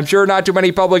 I'm sure not too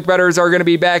many public bettors are going to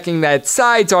be backing that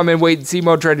side, so I'm in wait-and-see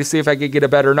mode trying to see if I could get a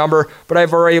better number. But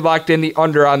I've already locked in the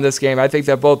under on this game. I think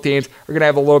that both teams are going to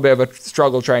have a little bit of a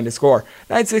struggle trying to score.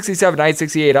 967,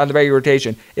 968 on the betting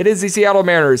rotation. It is the Seattle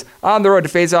Mariners on the road to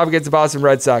face off against the Boston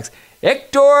Red Sox.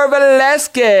 Hector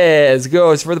Velasquez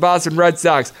goes for the Boston Red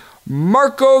Sox.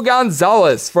 Marco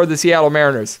Gonzalez for the Seattle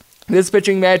Mariners. This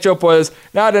pitching matchup was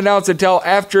not announced until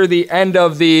after the end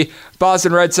of the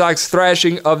Boston Red Sox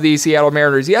thrashing of the Seattle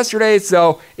Mariners yesterday,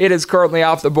 so it is currently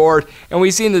off the board. And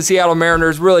we've seen the Seattle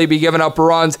Mariners really be giving up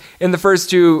runs in the first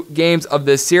 2 games of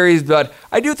this series, but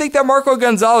I do think that Marco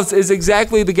Gonzalez is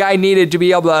exactly the guy needed to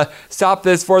be able to stop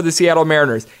this for the Seattle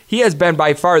Mariners. He has been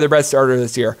by far the best starter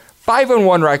this year.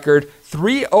 5-1 record,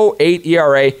 3.08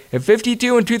 ERA, in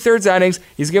 52 2/3 innings.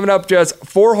 He's given up just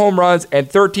 4 home runs and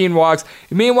 13 walks.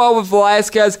 Meanwhile, with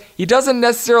Velasquez, he doesn't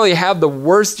necessarily have the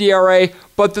worst ERA,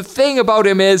 but the thing about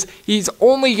him is he's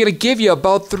only going to give you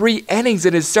about 3 innings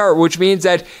in his start, which means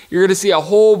that you're going to see a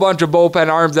whole bunch of bullpen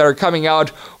arms that are coming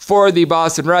out for the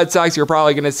Boston Red Sox. You're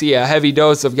probably going to see a heavy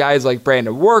dose of guys like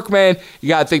Brandon Workman. You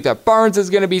got to think that Barnes is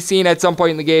going to be seen at some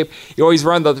point in the game. You always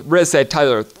run the risk that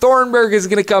Tyler Thornburg is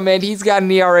going to come in. He's got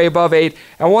an ERA above 8.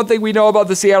 And one thing we know about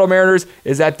the Seattle Mariners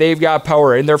is that they've got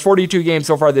power. In their 42 games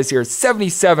so far this year,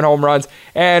 77 home runs.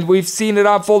 And we've seen it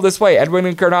on full display. Edwin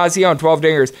Encarnacion, 12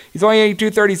 dingers. He's only hitting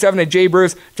 237, and Jay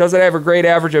Bruce doesn't have a great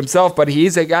average himself, but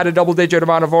he's got a double-digit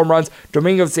amount of home runs.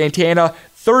 Domingo Santana,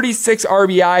 36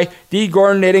 RBI. D.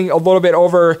 Gordon hitting a little bit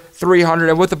over 300.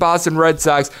 And with the Boston Red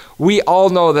Sox, we all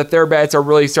know that their bats are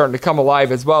really starting to come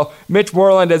alive as well. Mitch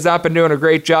Moreland has not been doing a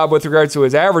great job with regards to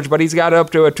his average, but he's got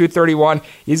up to a 231.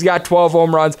 He's got 12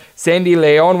 home runs. Sandy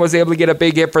Leon was able to get a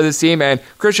big hit for this team, and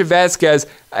Christian Vasquez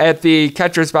at the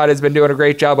catcher spot has been doing a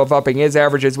great job of upping his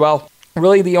average as well.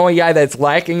 Really, the only guy that's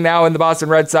lacking now in the Boston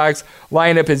Red Sox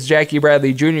lineup is Jackie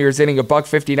Bradley Jr. is hitting a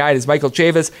 $159. Is Michael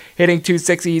Chavis hitting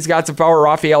 260. He's got some power.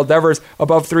 Rafael Devers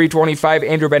above 325.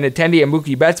 Andrew Benintendi and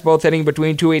Mookie Betts both hitting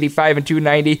between 285 and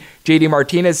 290. JD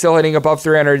Martinez still hitting above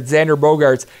 300. Xander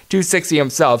Bogaerts 260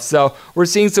 himself. So we're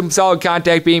seeing some solid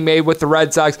contact being made with the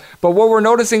Red Sox. But what we're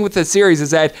noticing with this series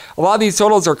is that a lot of these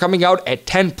totals are coming out at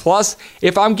 10 plus.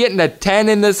 If I'm getting a 10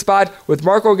 in this spot with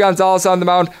Marco Gonzalez on the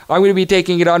mound, I'm going to be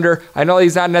taking it under. I know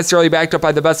he's not necessarily backed up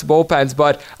by the best bullpens,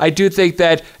 but I do think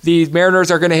that the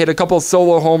Mariners are going to hit a couple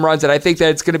solo home runs, and I think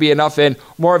that it's going to be enough in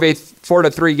more of a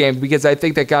 4-3 game because I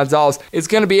think that Gonzalez is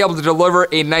going to be able to deliver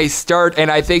a nice start,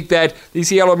 and I think that the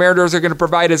Seattle Mariners are going to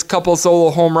provide us a couple solo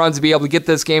home runs to be able to get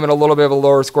this game in a little bit of a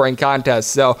lower scoring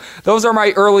contest. So those are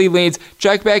my early leans.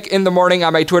 Check back in the morning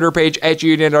on my Twitter page at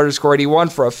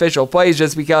Union_81 for official plays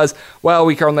just because, well,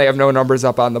 we currently have no numbers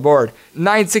up on the board.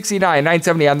 969,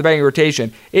 970 on the betting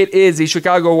rotation. It is the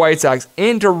Chicago White Sox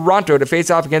in Toronto to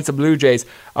face off against the Blue Jays.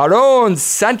 Aaron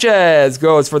Sanchez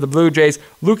goes for the Blue Jays.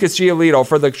 Lucas Giolito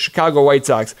for the Chicago White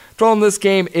Sox. Total in this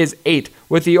game is 8,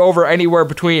 with the over anywhere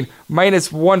between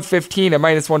minus 115 and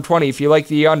minus 120 if you like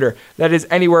the under. That is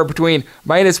anywhere between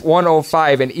minus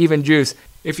 105 and even juice.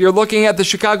 If you're looking at the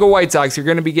Chicago White Sox, you're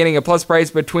going to be getting a plus price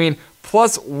between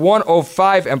plus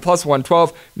 105 and plus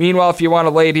 112. Meanwhile, if you want to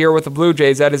lay it here with the Blue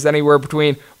Jays, that is anywhere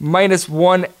between minus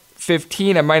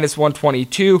 115 and minus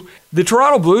 122. The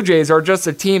Toronto Blue Jays are just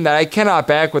a team that I cannot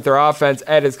back with their offense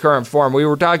at its current form. We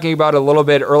were talking about it a little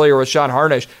bit earlier with Sean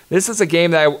Harnish. This is a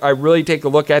game that I really take a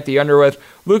look at the under with.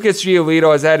 Lucas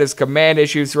Giolito has had his command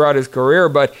issues throughout his career,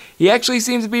 but he actually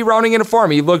seems to be rounding into form.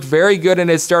 He looked very good in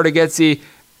his start against the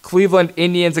Cleveland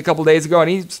Indians a couple days ago, and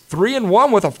he's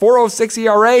 3-1 with a 4.06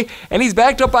 ERA, and he's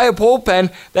backed up by a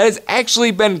bullpen that has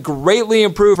actually been greatly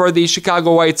improved for the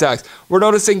Chicago White Sox. We're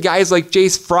noticing guys like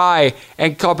Jace Fry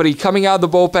and company coming out of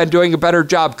the bullpen doing a better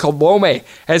job. Colome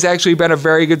has actually been a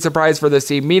very good surprise for this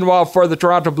team. Meanwhile, for the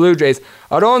Toronto Blue Jays,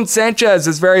 Aaron Sanchez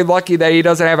is very lucky that he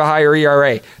doesn't have a higher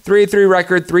ERA. 3.83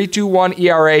 record, 3.21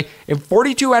 ERA. In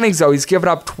 42 innings, though, he's given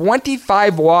up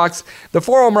 25 walks. The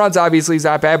 4 home runs obviously is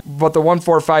not bad, but the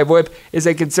 1.45 whip is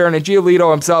a concern. And Giolito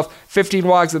himself, 15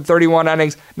 walks in 31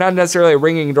 innings. Not necessarily a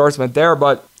ringing endorsement there,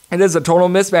 but it is a total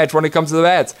mismatch when it comes to the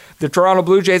bats. The Toronto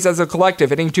Blue Jays as a collective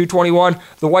hitting 221,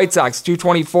 the White Sox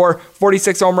 224,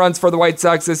 46 home runs for the White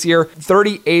Sox this year,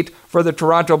 38 for the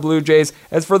Toronto Blue Jays.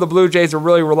 As for the Blue Jays, they're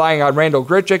really relying on Randall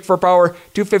Grichuk for power.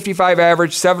 255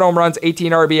 average, 7 home runs,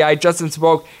 18 RBI. Justin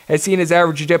Smoak has seen his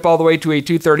average dip all the way to a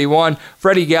 231.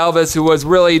 Freddie Galvis, who was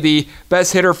really the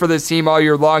best hitter for this team all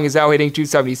year long, is now hitting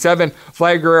 277.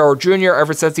 Vlad Guerrero Jr.,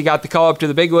 ever since he got the call up to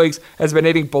the big leagues, has been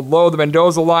hitting below the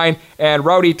Mendoza line. And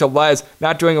Rowdy Tellez,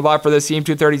 not doing a lot for this team,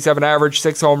 237 average,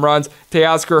 6 home runs.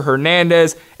 Teoscar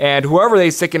Hernandez, and whoever they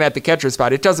stick in at the catcher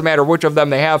spot, it doesn't matter which of them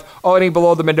they have, all hitting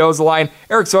below the Mendoza line.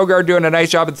 Eric Sogard doing a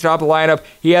nice job at the top of the lineup.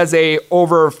 He has a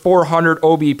over 400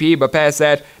 OBP, but past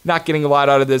that, not getting a lot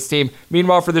out of this team.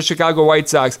 Meanwhile, for the Chicago White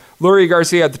Sox, Lurie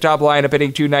Garcia at the top of the lineup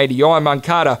hitting 290. Yohan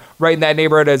Moncada right in that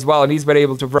neighborhood as well, and he's been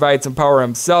able to provide some power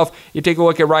himself. You take a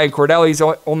look at Ryan Cordell, he's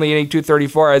only hitting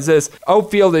 234, as this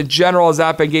outfield in general has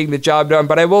not been getting the job done.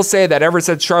 But I will say that ever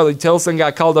since Charlie Tilson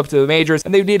got called up to the majors,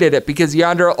 and they needed it because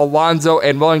Yonder Alonso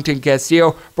and Wellington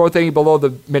Castillo both hitting below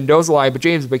the Mendoza line, but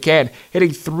James McCann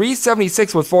hitting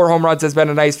 376 with 4 home runs has been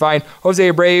a nice find.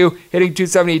 Jose Abreu hitting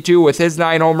 272 with his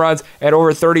 9 home runs and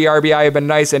over 30 RBI have been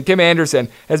nice. And Tim Anderson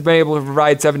has been able to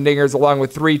provide 7 dingers along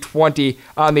with 320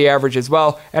 on the average as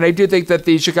well. And I do think that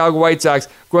the Chicago White Sox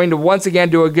going to once again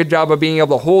do a good job of being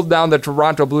able to hold down the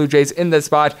Toronto Blue Jays in this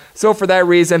spot. So for that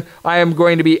reason, I am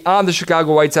going to be on the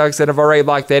Chicago White Sox, and I've already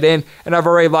locked that in, and I've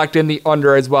already locked in the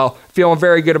under as well. Feeling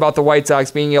very good about the White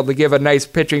Sox being able to give a nice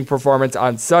pitching performance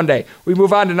on Sunday. We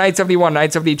move on to 971,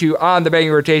 972 on the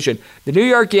betting rotation. The New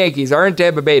York Yankees are in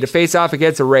Tampa Bay to face off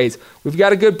against the Rays. We've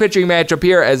got a good pitching matchup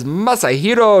here as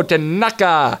Masahiro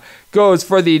Tanaka goes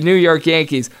for the New York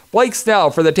Yankees. Blake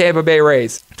Snell for the Tampa Bay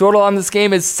Rays. Total on this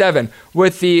game is 7,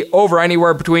 with the over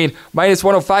anywhere between minus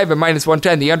 105 and minus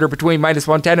 110. The under between minus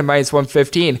 110 and minus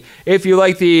 115. If you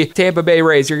like the Tampa Bay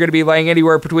Rays, you're going to be laying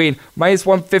anywhere between minus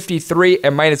 153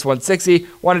 and minus 160.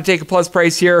 Want to take a plus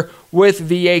price here with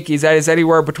the Yankees. That is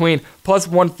anywhere between plus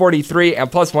 143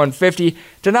 and plus 150.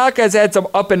 Tanaka has had some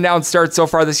up and down starts so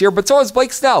far this year, but so has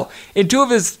Blake Snell. In 2 of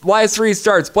his last 3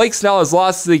 starts, Blake Snell has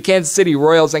lost to the Kansas City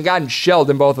Royals and gotten shelled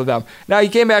in both of them. Now, he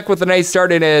came back with a nice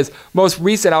start in his most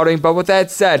recent outing, but with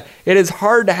that said, it is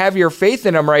hard to have your faith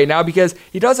in him right now because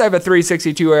he does have a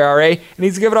 3.62 ERA, and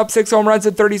he's given up 6 home runs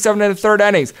in 37 and a third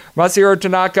innings. Masahiro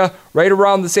Tanaka, right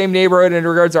around the same neighborhood in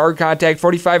regards to hard contact,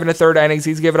 45 and a third innings.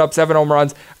 He's given up 7 home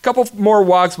runs, a couple more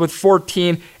walks with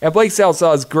 14, and Blake Snell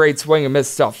saw his great swing and miss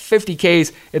stuff. 50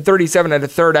 Ks in 37 and a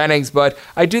third innings, but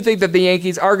I do think that the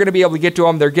Yankees are going to be able to get to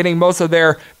him. They're getting most of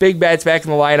their big bats back in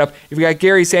the lineup. You've got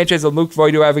Gary Sanchez and Luke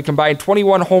Voit who have a combined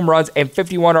 21 home runs and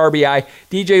 51 RBI.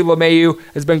 DJ LeMahieu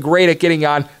has been great at getting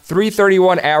on,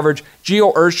 331 average.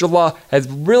 Gio Urshela has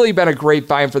really been a great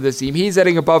find for this team. He's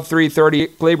hitting above 330.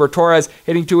 Gleyber Torres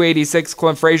hitting 286.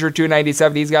 Clint Frazier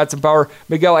 297. He's got some power.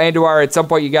 Miguel Andujar at some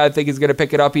point you got to think he's going to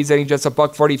pick it up. He's hitting just a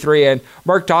 $143. And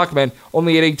Mark Tauchman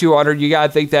only hitting 200. You got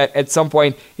to think that at some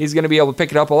point he's going to be able to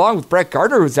pick it up along with Brett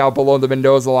Gardner, who's now below the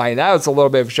Mendoza line. That was a little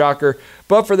bit of a shocker.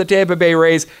 But for the Tampa Bay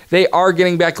Rays, they are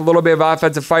getting back a little bit of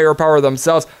offensive firepower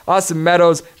themselves. Austin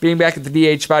Meadows being back at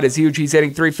the DH spot is huge. He's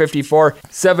hitting 354,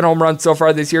 7 home runs so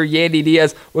far this year. Yandy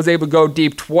Diaz was able to go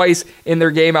deep twice in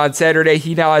their game on Saturday.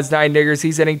 He now has 9 diggers.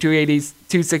 He's hitting 282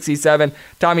 267.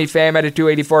 Tommy Pham at a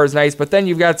 284 is nice, but then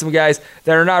you've got some guys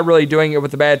that are not really doing it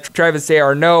with the bat. Travis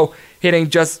Arnaud hitting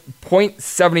just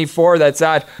 .74. That's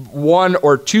not 1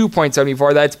 or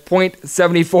 2.74. That's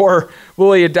 .74.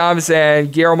 Willie Adames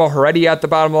and Guillermo Heredia at the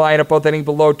bottom of the lineup, both hitting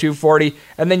below 240.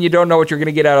 And then you don't know what you're going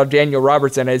to get out of Daniel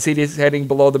Robertson as he is heading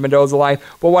below the Mendoza line.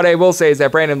 But what I will say is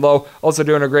that Brandon Lowe also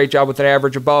doing a great job with an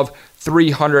average above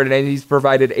 300, and he's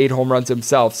provided 8 home runs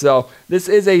himself. So this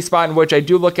is a spot in which I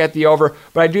do look at the over,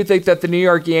 but I do think that the New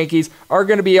York Yankees are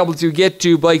going to be able to get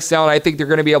to Blake Snell, and I think they're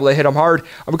going to be able to hit him hard.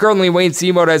 I'm currently Wayne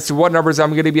C mode as to what numbers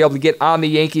I'm going to be able to get on the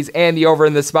Yankees and the over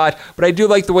in this spot, but I do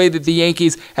like the way that the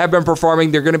Yankees have been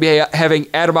performing. They're going to be having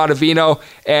Adam Ottavino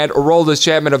and Aroldis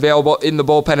Chapman available in the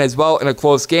bullpen as well in a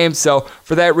close game. So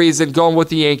for that reason, going with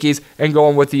the Yankees and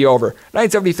going with the over.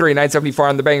 973, 974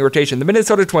 on the betting rotation. The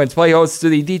Minnesota Twins play host to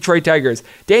the Detroit Tigers.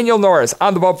 Daniel Norris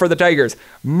on the bump for the Tigers.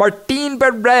 Martin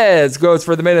Perez goes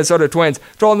for the Minnesota Twins.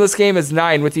 Total in this game is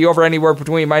 9 with the over anywhere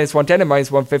between -110 and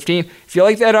 -115. If you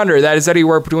like that under, that is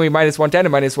anywhere between -110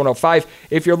 and -105.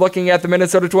 If you're looking at the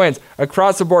Minnesota Twins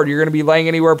across the board, you're going to be laying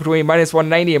anywhere between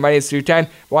 -190 and -210.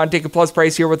 If you want to take a plus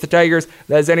price here with the Tigers,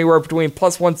 that is anywhere between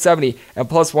 +170 and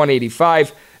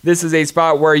 +185. This is a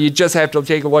spot where you just have to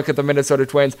take a look at the Minnesota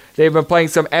Twins. They've been playing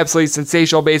some absolutely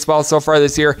sensational baseball so far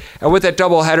this year. And with that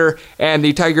doubleheader and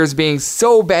the Tigers being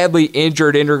so badly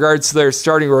injured in regards to their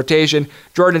starting rotation,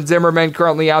 Jordan Zimmerman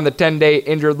currently on the 10-day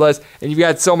injured list. And you've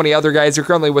got so many other guys who are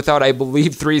currently without, I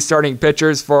believe, 3 starting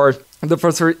pitchers for the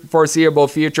foreseeable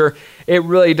future. It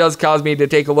really does cause me to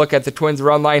take a look at the Twins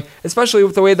run line, especially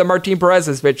with the way that Martin Perez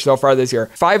has pitched so far this year.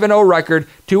 5-0 record,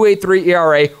 2.83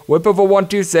 ERA, whip of a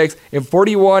 1.26 in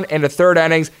 41 and a third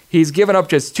innings. He's given up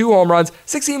just 2 home runs.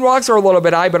 16 walks are a little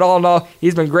bit high, but all in all,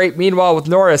 he's been great. Meanwhile, with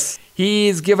Norris,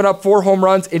 he's given up 4 home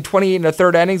runs in 28 and a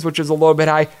third innings, which is a little bit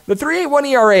high. The 3.81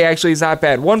 ERA actually is not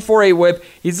bad. 1.48 whip.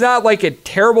 He's not like a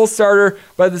terrible starter,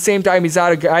 but at the same time, he's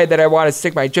not a guy that I want to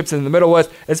stick my chips in the middle with,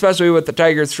 especially with the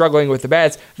Tigers struggling with the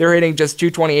bats. They're hitting just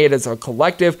 228 as a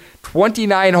collective.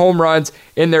 29 home runs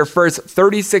in their first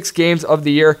 36 games of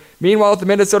the year. Meanwhile, the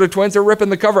Minnesota Twins are ripping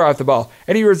the cover off the ball.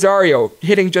 Eddie Rosario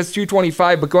hitting just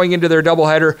 225, but going into their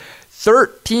doubleheader,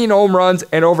 13 home runs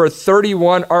and over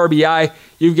 31 RBI.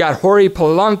 You've got Jorge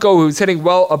Polanco, who's hitting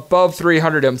well above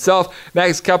 300 himself.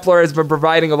 Max Kepler has been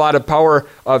providing a lot of power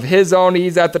of his own.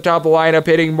 He's at the top of the lineup,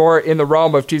 hitting more in the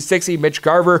realm of 260. Mitch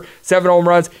Garver, 7 home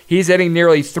runs. He's hitting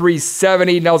nearly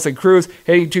 370. Nelson Cruz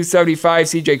hitting 275.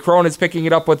 CJ Cron is picking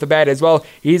it up with the bat as well.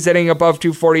 He's hitting above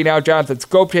 240 now. Jonathan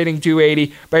Scope hitting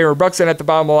 280. Byron Buxton at the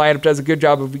bottom of the lineup does a good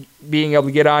job of being able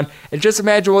to get on. And just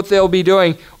imagine what they'll be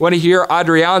doing when here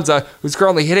Adrianza, who's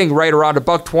currently hitting right around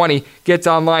 $120, gets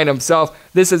online himself.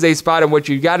 This is a spot in which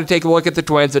you got to take a look at the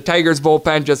Twins. The Tigers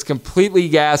bullpen just completely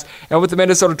gassed. And with the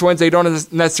Minnesota Twins, they don't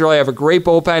necessarily have a great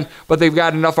bullpen, but they've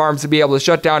got enough arms to be able to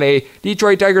shut down a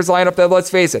Detroit Tigers lineup that, let's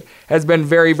face it, has been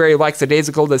very, very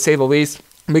lackadaisical to say the least.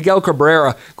 Miguel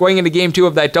Cabrera, going into Game 2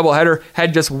 of that doubleheader,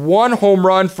 had just 1 home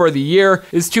run for the year.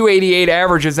 His 288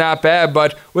 average is not bad,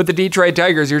 but with the Detroit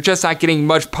Tigers, you're just not getting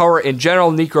much power in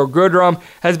general. Nico Goodrum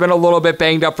has been a little bit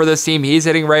banged up for this team. He's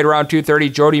hitting right around 230.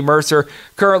 Jody Mercer,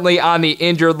 currently on the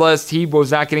injured list. He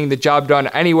was not getting the job done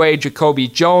anyway. Jacoby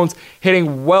Jones,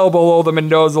 hitting well below the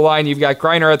Mendoza line. You've got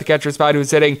Greiner at the catcher spot,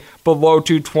 who's hitting below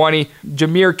 220.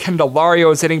 Jameer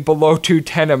Candelario is hitting below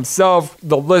 210 himself.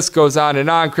 The list goes on and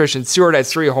on. Christian Stewart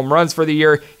has 3 home runs for the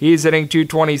year. He's hitting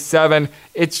 227.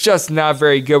 It's just not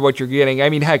very good what you're getting. I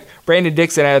mean, heck, Brandon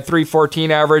Dixon had a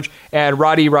 314 average, and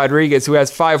Roddy Rodriguez, who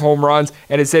has 5 home runs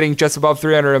and is hitting just above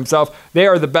 300 himself, they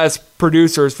are the best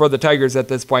producers for the Tigers at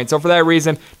this point. So for that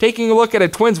reason, taking a look at a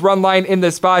Twins run line in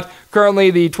this spot,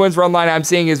 currently the Twins run line I'm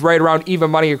seeing is right around even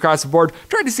money across the board.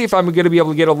 Trying to see if I'm going to be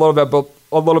able to get a little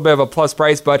bit of a plus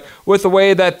price, but with the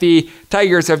way that the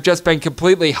Tigers have just been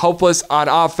completely helpless on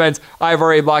offense, I've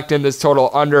already locked in this total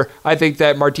under. I think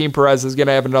that Martin Perez is going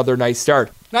to have another nice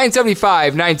start.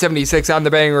 975, 976 on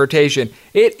the betting rotation.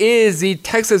 It is the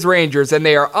Texas Rangers, and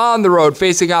they are on the road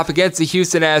facing off against the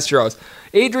Houston Astros.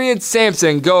 Adrian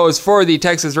Sampson goes for the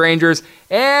Texas Rangers,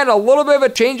 and a little bit of a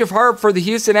change of heart for the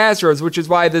Houston Astros, which is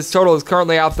why this total is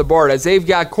currently off the board, as they've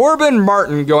got Corbin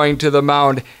Martin going to the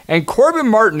mound. And Corbin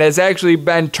Martin has actually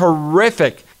been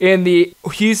terrific in the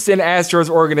Houston Astros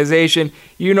organization.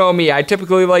 You know me, I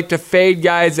typically like to fade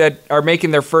guys that are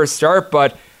making their first start,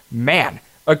 but man,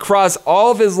 across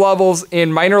all of his levels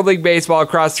in minor league baseball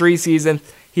across 3 seasons,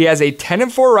 he has a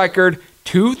 10-4 record,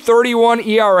 2.31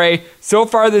 ERA so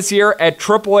far this year at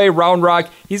AAA Round Rock.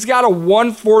 He's got a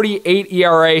 1.48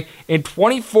 ERA in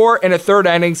 24 and a third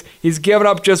innings. He's given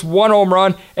up just 1 home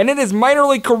run, and in his minor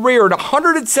league career, in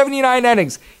 179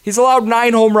 innings, he's allowed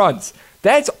 9 home runs.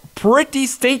 That's pretty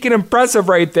stinking impressive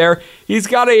right there. He's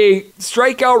got a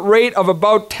strikeout rate of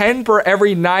about 10 per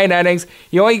every 9 innings.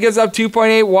 He only gives up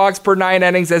 2.8 walks per 9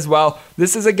 innings as well.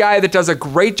 This is a guy that does a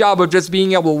great job of just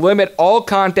being able to limit all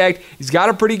contact. He's got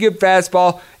a pretty good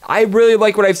fastball. I really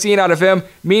like what I've seen out of him.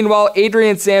 Meanwhile,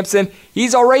 Adrian Sampson,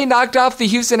 he's already knocked off the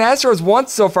Houston Astros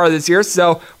once so far this year,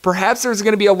 so perhaps there's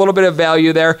going to be a little bit of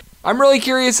value there. I'm really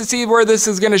curious to see where this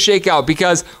is going to shake out,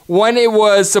 because when it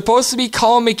was supposed to be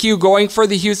Colin McHugh going for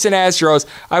the Houston Astros,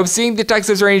 I was seeing the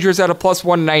Texas Rangers at a plus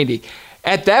 190.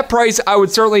 At that price, I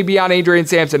would certainly be on Adrian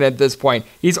Sampson at this point.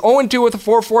 He's 0-2 with a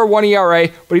 4.41 ERA,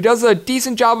 but he does a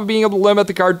decent job of being able to limit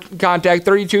the contact,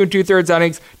 32 2/3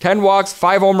 innings, 10 walks,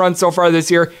 5 home runs so far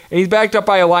this year, and he's backed up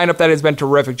by a lineup that has been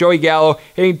terrific. Joey Gallo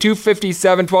hitting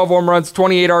 257, 12 home runs,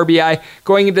 28 RBI,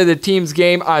 going into the team's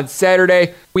game on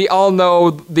Saturday. We all know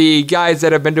the guys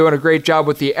that have been doing a great job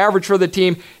with the average for the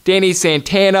team. Danny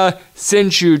Santana,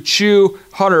 Sin-Shu Chu,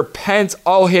 Hunter Pence,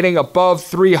 all hitting above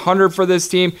 300 for this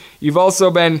team. You've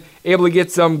also been able to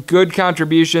get some good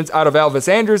contributions out of Elvis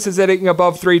Andrus, is hitting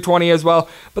above 320 as well.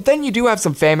 But then you do have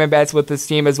some famine bats with this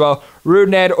team as well.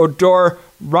 Rougned Odor,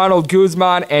 Ronald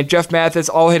Guzman, and Jeff Mathis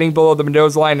all hitting below the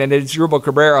Mendoza line, and it's Asdrubal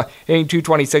Cabrera hitting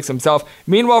 226 himself.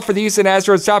 Meanwhile, for the Houston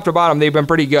Astros, top to bottom, they've been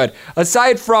pretty good.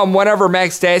 Aside from whenever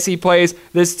Max Stassi plays,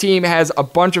 this team has a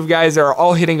bunch of guys that are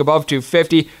all hitting above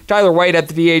 250. Tyler White at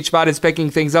the DH spot is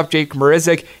picking things up. Jake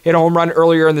Marisnick hit a home run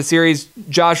earlier in the series.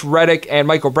 Josh Reddick and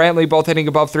Michael Brantley both hitting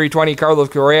above 320. Carlos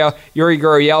Correa, Yuri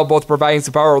Gurriel both providing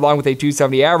some power along with a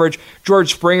 270 average.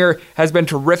 George Springer has been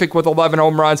terrific with 11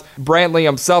 home runs. Brantley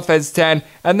himself has 10.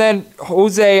 And then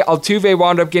Jose Altuve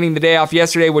wound up getting the day off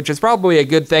yesterday, which is probably a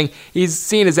good thing. He's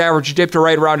seen his average dip to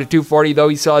right around to 240, though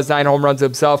he still has 9 home runs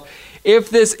himself.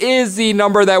 If this is the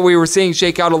number that we were seeing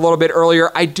shake out a little bit earlier,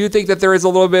 I do think that there is a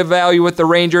little bit of value with the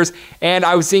Rangers, and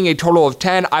I was seeing a total of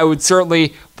 10. I would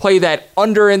certainly play that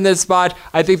under in this spot.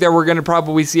 I think that we're going to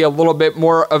probably see a little bit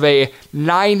more of a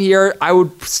 9 here. I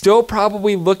would still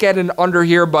probably look at an under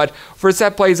here, but for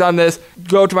set plays on this,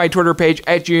 go to my Twitter page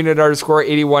at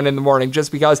unit_81 in the morning,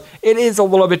 just because it is a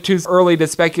little bit too early to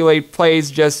speculate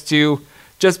plays just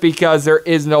because there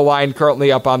is no line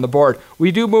currently up on the board.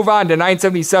 We do move on to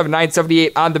 977,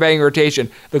 978 on the batting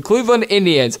rotation. The Cleveland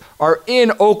Indians are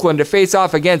in Oakland to face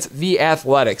off against the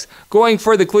Athletics. Going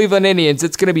for the Cleveland Indians,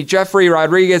 it's going to be Jeffrey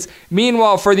Rodriguez.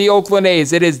 Meanwhile, for the Oakland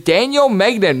A's, it is Daniel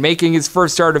Megden making his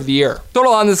first start of the year.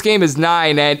 Total on this game is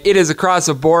 9, and it is across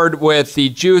the board with the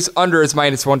juice. Under is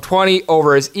minus 120,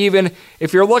 over is even.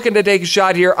 If you're looking to take a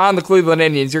shot here on the Cleveland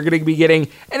Indians, you're going to be getting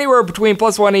anywhere between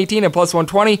plus 118 and plus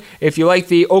 120. If you like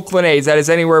the Oakland A's, that is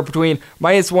anywhere between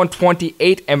minus 128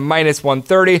 and minus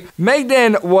 130.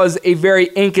 Megden was a very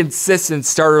inconsistent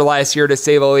starter last year, to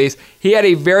say the least. He had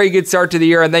a very good start to the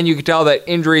year, and then you could tell that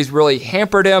injuries really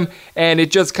hampered him, and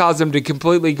it just caused him to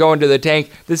completely go into the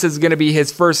tank. This is going to be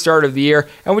his first start of the year.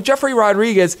 And with Jeffrey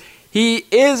Rodriguez, he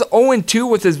is 0-2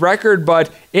 with his record, but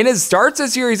in his starts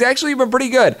this year, he's actually been pretty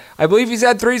good. I believe he's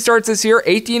had 3 starts this year,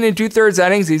 18 2/3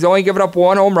 innings. He's only given up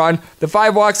 1 home run. The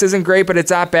 5 walks isn't great, but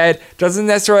it's not bad. Doesn't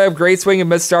necessarily have great swing and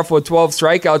miss stuff with 12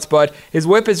 strikeouts, but his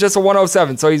whip is just a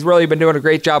 107, so he's really been doing a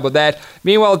great job with that.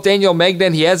 Meanwhile, Daniel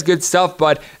Megden, he has good stuff,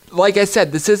 but like I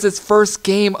said, this is his first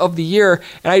game of the year,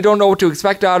 and I don't know what to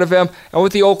expect out of him. And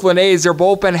with the Oakland A's, their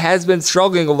bullpen has been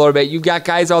struggling a little bit. You've got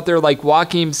guys out there like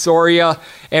Joaquin Soria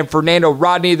and Fernando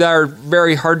Rodney that are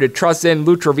very hard to trust in.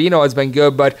 Lou Trevino has been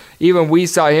good, but even we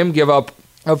saw him give up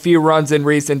a few runs in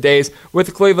recent days. With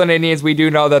the Cleveland Indians, we do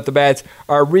know that the bats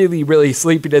are really, really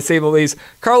sleepy, to say the least.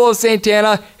 Carlos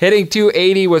Santana hitting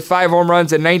 280 with 5 home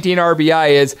runs and 19 RBI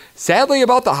is sadly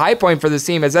about the high point for this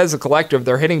team, as a collective,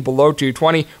 they're hitting below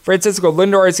 220. Francisco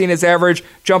Lindor has seen his average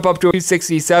jump up to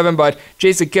 267, but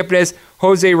Jason Kipnis,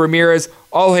 Jose Ramirez,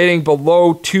 all hitting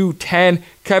below 210.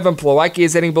 Kevin Plawecki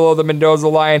is hitting below the Mendoza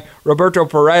line. Roberto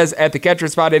Perez at the catcher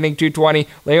spot hitting 220.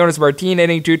 Leonis Martin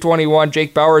hitting 221.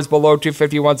 Jake Bauers below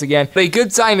 250 once again. But a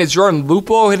good sign is Jordan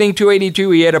Lupo hitting 282.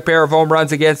 He had a pair of home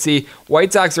runs against the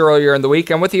White Sox earlier in the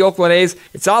week. And with the Oakland A's,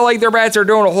 it's not like their bats are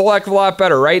doing a whole heck of a lot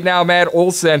better. Right now, Matt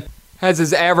Olson has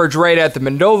his average right at the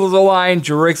Mendoza line.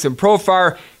 Jurickson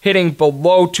Profar hitting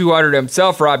below 200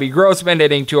 himself. Robbie Grossman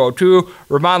hitting 202.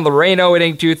 Ramon Laureano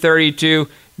hitting 232.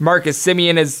 Marcus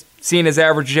Semien has seen his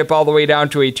average dip all the way down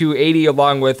to a 280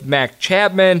 along with Mac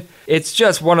Chapman. It's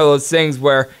just one of those things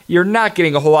where you're not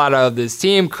getting a whole lot out of this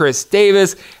team. Chris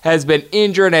Davis has been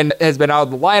injured and has been out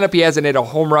of the lineup. He hasn't hit a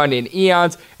home run in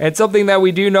eons. And something that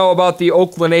we do know about the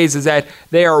Oakland A's is that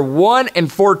they are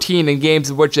 1-14 in games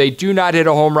in which they do not hit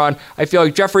a home run. I feel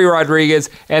like Jeffrey Rodriguez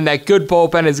and that good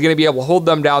bullpen is going to be able to hold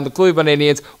them down. The Cleveland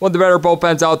Indians, one of the better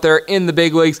bullpens out there in the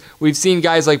big leagues. We've seen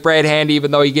guys like Brad Handy,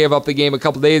 even though he gave up the game a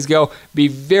couple days ago, be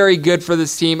very good for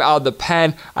this team out of the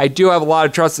pen. I do have a lot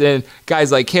of trust in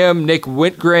guys like him. Nick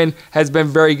Whitgren has been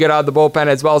very good out of the bullpen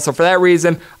as well. So for that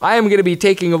reason, I am going to be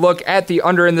taking a look at the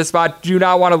under in this spot. Do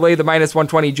not want to lay the minus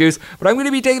 120 juice, but I'm going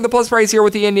to be taking the plus price here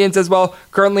with the Indians as well.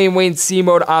 Currently in wait and see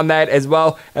mode on that as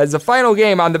well, as the final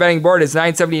game on the betting board is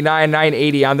 979,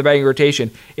 980 on the betting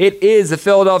rotation. It is the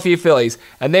Philadelphia Phillies,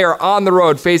 and they are on the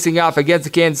road facing off against the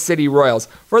Kansas City Royals.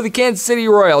 For the Kansas City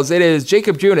Royals, it is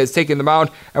Jacob Junis taking the mound,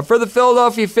 and for the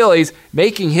Philadelphia Phillies,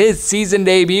 making his season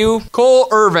debut, Cole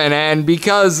Irvin. And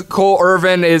because Cole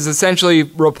Irvin is essentially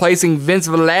replacing Vince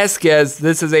Velasquez,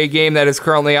 this is a game that is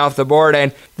currently off the board,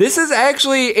 and this is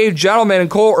actually a gentleman in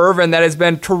Cole Irvin that has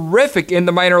been terrific in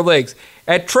the minor leagues.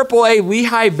 At AAA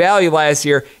Lehigh Valley last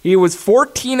year, he was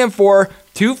 14-4,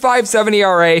 2.57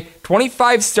 ERA,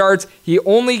 25 starts. He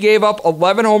only gave up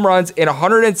 11 home runs in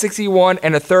 161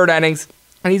 and a third innings,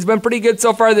 and he's been pretty good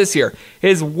so far this year.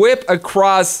 His whip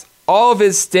across all of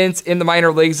his stints in the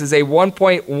minor leagues is a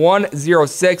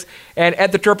 1.106, and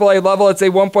at the AAA level, it's a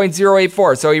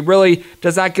 1.084, so he really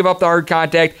does not give up the hard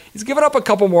contact. He's given up a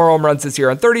couple more home runs this year.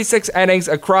 In 36 innings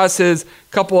across his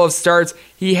couple of starts,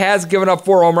 he has given up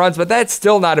 4 home runs, but that's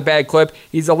still not a bad clip.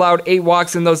 He's allowed 8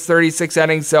 walks in those 36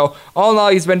 innings, so all in all,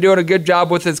 he's been doing a good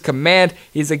job with his command.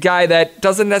 He's a guy that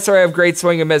doesn't necessarily have great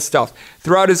swing and miss stuff.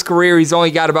 Throughout his career, he's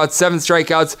only got about 7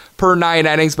 strikeouts per 9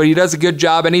 innings, but he does a good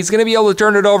job, and he's going to be able to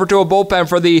turn it over to a bullpen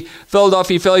for the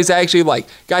Philadelphia Phillies I actually like.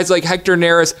 Guys like Hector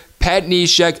Neris, Pat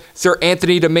Neshek, Sir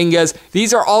Anthony Dominguez.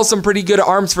 These are all some pretty good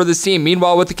arms for this team.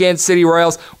 Meanwhile, with the Kansas City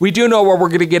Royals, we do know what we're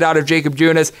going to get out of Jacob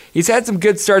Junis. He's had some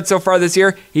good starts so far this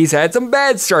year. He's had some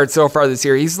bad starts so far this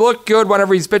year. He's looked good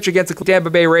whenever he's pitched against the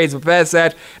Tampa Bay Rays, but past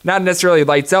that, not necessarily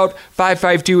lights out.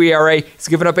 5.52 ERA. He's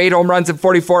given up 8 home runs in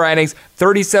 44 innings.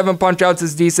 37 punch-outs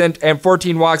is decent, and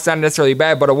 14 walks, not necessarily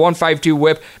bad, but a 1.52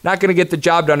 whip. Not going to get the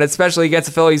job done, especially against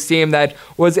the Phillies team that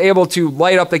was able to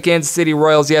light up the Kansas City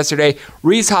Royals yesterday.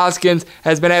 Rhys Hoskins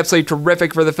has been absolutely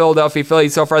terrific for the Philadelphia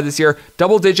Phillies so far this year.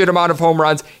 Double-digit amount of home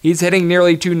runs. He's hitting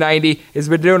nearly 290. He's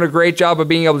been doing a great job of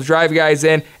being able to drive guys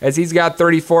in, as he's got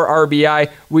 34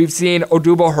 RBI. We've seen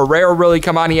Odubel Herrera really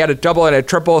come on. He had a double and a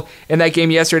triple in that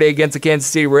game yesterday against the Kansas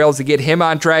City Royals to get him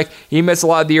on track. He missed a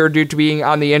lot of the year due to being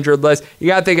on the injured list. You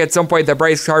got to think at some point that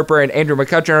Bryce Harper and Andrew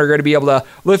McCutchen are going to be able to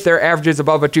lift their averages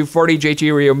above a 240.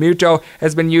 JT Realmuto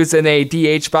has been used in a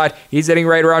DH spot. He's hitting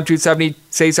right around 270.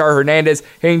 Cesar Hernandez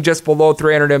hitting just below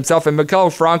 300 himself. And Miguel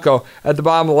Franco at the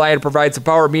bottom of the line provides some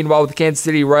power. Meanwhile, with the Kansas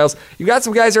City Royals, you got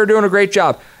some guys that are doing a great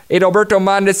job. Adalberto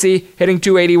Mondesi hitting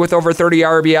 280 with over 30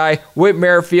 RBI. Whit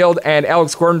Merrifield and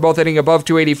Alex Gordon both hitting above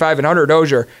 285. And Hunter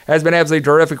Dozier has been absolutely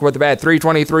terrific with the bat.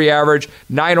 323 average,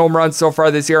 9 home runs so far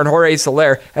this year. And Jorge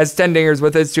Soler has 10 dingers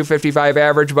with his 255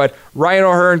 average. But Ryan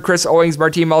O'Hearn, Chris Owings,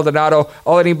 Martin Maldonado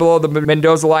all hitting below the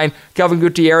Mendoza line. Kelvin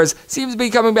Gutierrez seems to be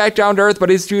coming back down to earth, but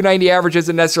his 290 average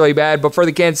isn't necessarily bad. But for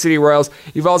the Kansas City Royals,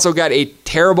 you've also got a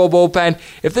terrible bullpen.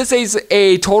 If this is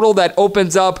a total that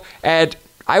opens up at,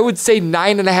 I would say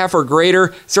 9.5 or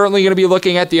greater, certainly going to be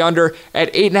looking at the under.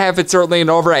 At 8.5, it's certainly an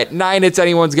over. At 9, it's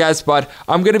anyone's guess, but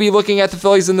I'm going to be looking at the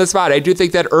Phillies in this spot. I do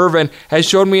think that Irvin has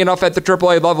shown me enough at the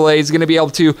AAA level that he's going to be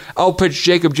able to outpitch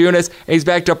Jacob Junis, and he's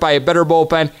backed up by a better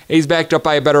bullpen, and he's backed up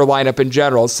by a better lineup in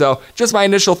general. So just my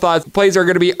initial thoughts. Plays are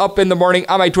going to be up in the morning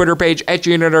on my Twitter page at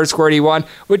 @Junior_D1,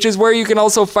 which is where you can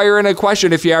also fire in a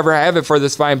question if you ever have it for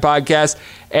this fine podcast,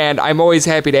 and I'm always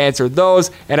happy to answer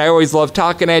those, and I always love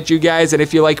talking at you guys. And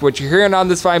if you like what you're hearing on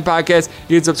this fine podcast,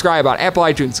 you can subscribe on Apple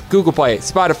iTunes, Google Play,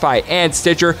 Spotify, and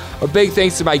Stitcher. A big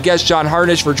thanks to my guest John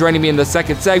Harnish for joining me in the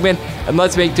second segment, and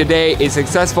let's make today a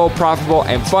successful, profitable,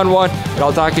 and fun one. And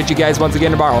I'll talk at you guys once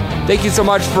again tomorrow. Thank you so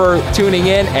much for tuning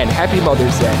in, and happy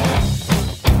Mother's Day.